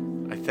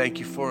 I thank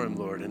you for him,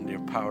 Lord, and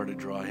your power to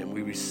draw him.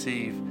 We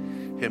receive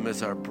him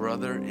as our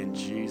brother in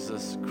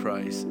Jesus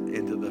Christ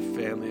into the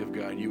family of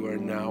God. You are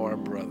now our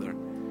brother.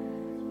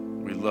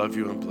 We love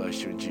you and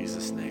bless you in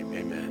Jesus' name.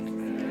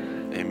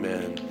 Amen.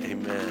 Amen.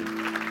 Amen.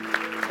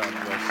 God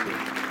bless you.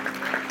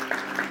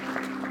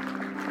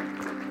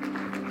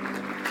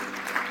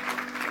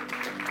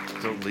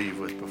 Don't leave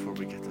before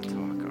we get to talk,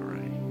 all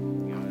right?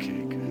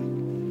 Okay, good.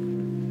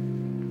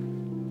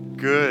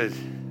 Good.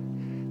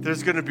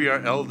 There's going to be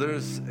our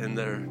elders, and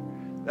their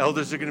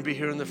elders are going to be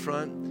here in the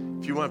front.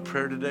 If you want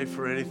prayer today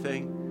for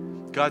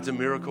anything, God's a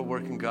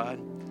miracle-working God.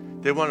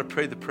 They want to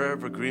pray the prayer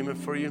of agreement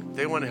for you.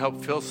 They want to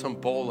help fill some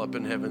bowl up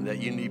in heaven that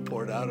you need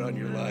poured out on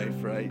your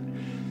life, right?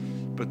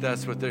 But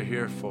that's what they're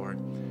here for.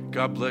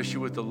 God bless you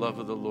with the love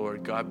of the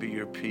Lord. God be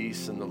your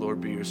peace, and the Lord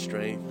be your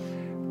strength.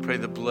 Pray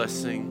the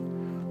blessing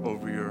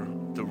over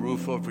the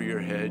roof over your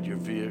head, your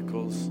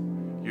vehicles,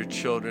 your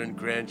children,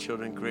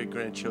 grandchildren,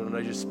 great-grandchildren.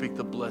 I just speak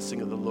the blessing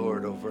of the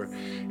Lord over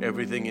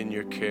everything in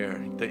your care,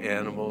 the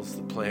animals,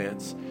 the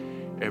plants,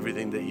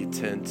 everything that you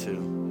tend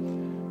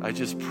to. I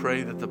just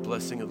pray that the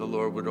blessing of the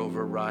Lord would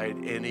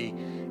override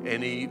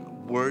any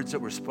words that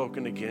were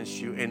spoken against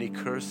you, any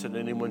curse that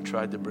anyone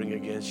tried to bring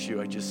against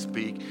you. I just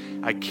speak.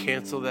 I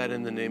cancel that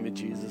in the name of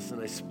Jesus,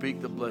 and I speak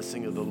the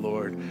blessing of the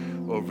Lord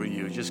over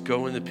you. Just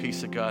go in the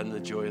peace of God and the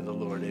joy of the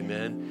Lord.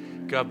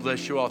 Amen. God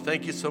bless you all.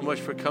 Thank you so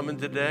much for coming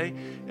today,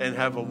 and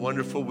have a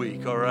wonderful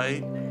week, all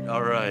right?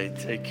 All right.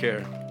 Take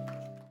care.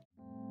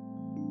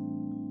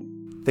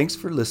 Thanks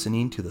for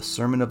listening to the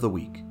Sermon of the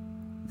Week.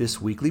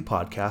 This weekly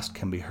podcast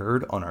can be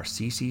heard on our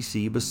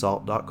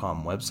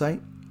cccbasalt.com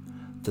website,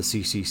 the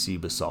CCC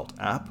Basalt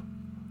app,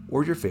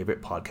 or your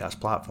favorite podcast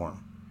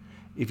platform.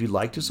 If you'd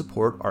like to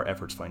support our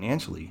efforts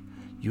financially,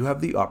 you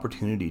have the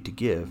opportunity to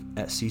give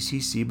at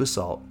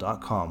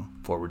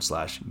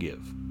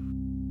cccbasalt.com/give.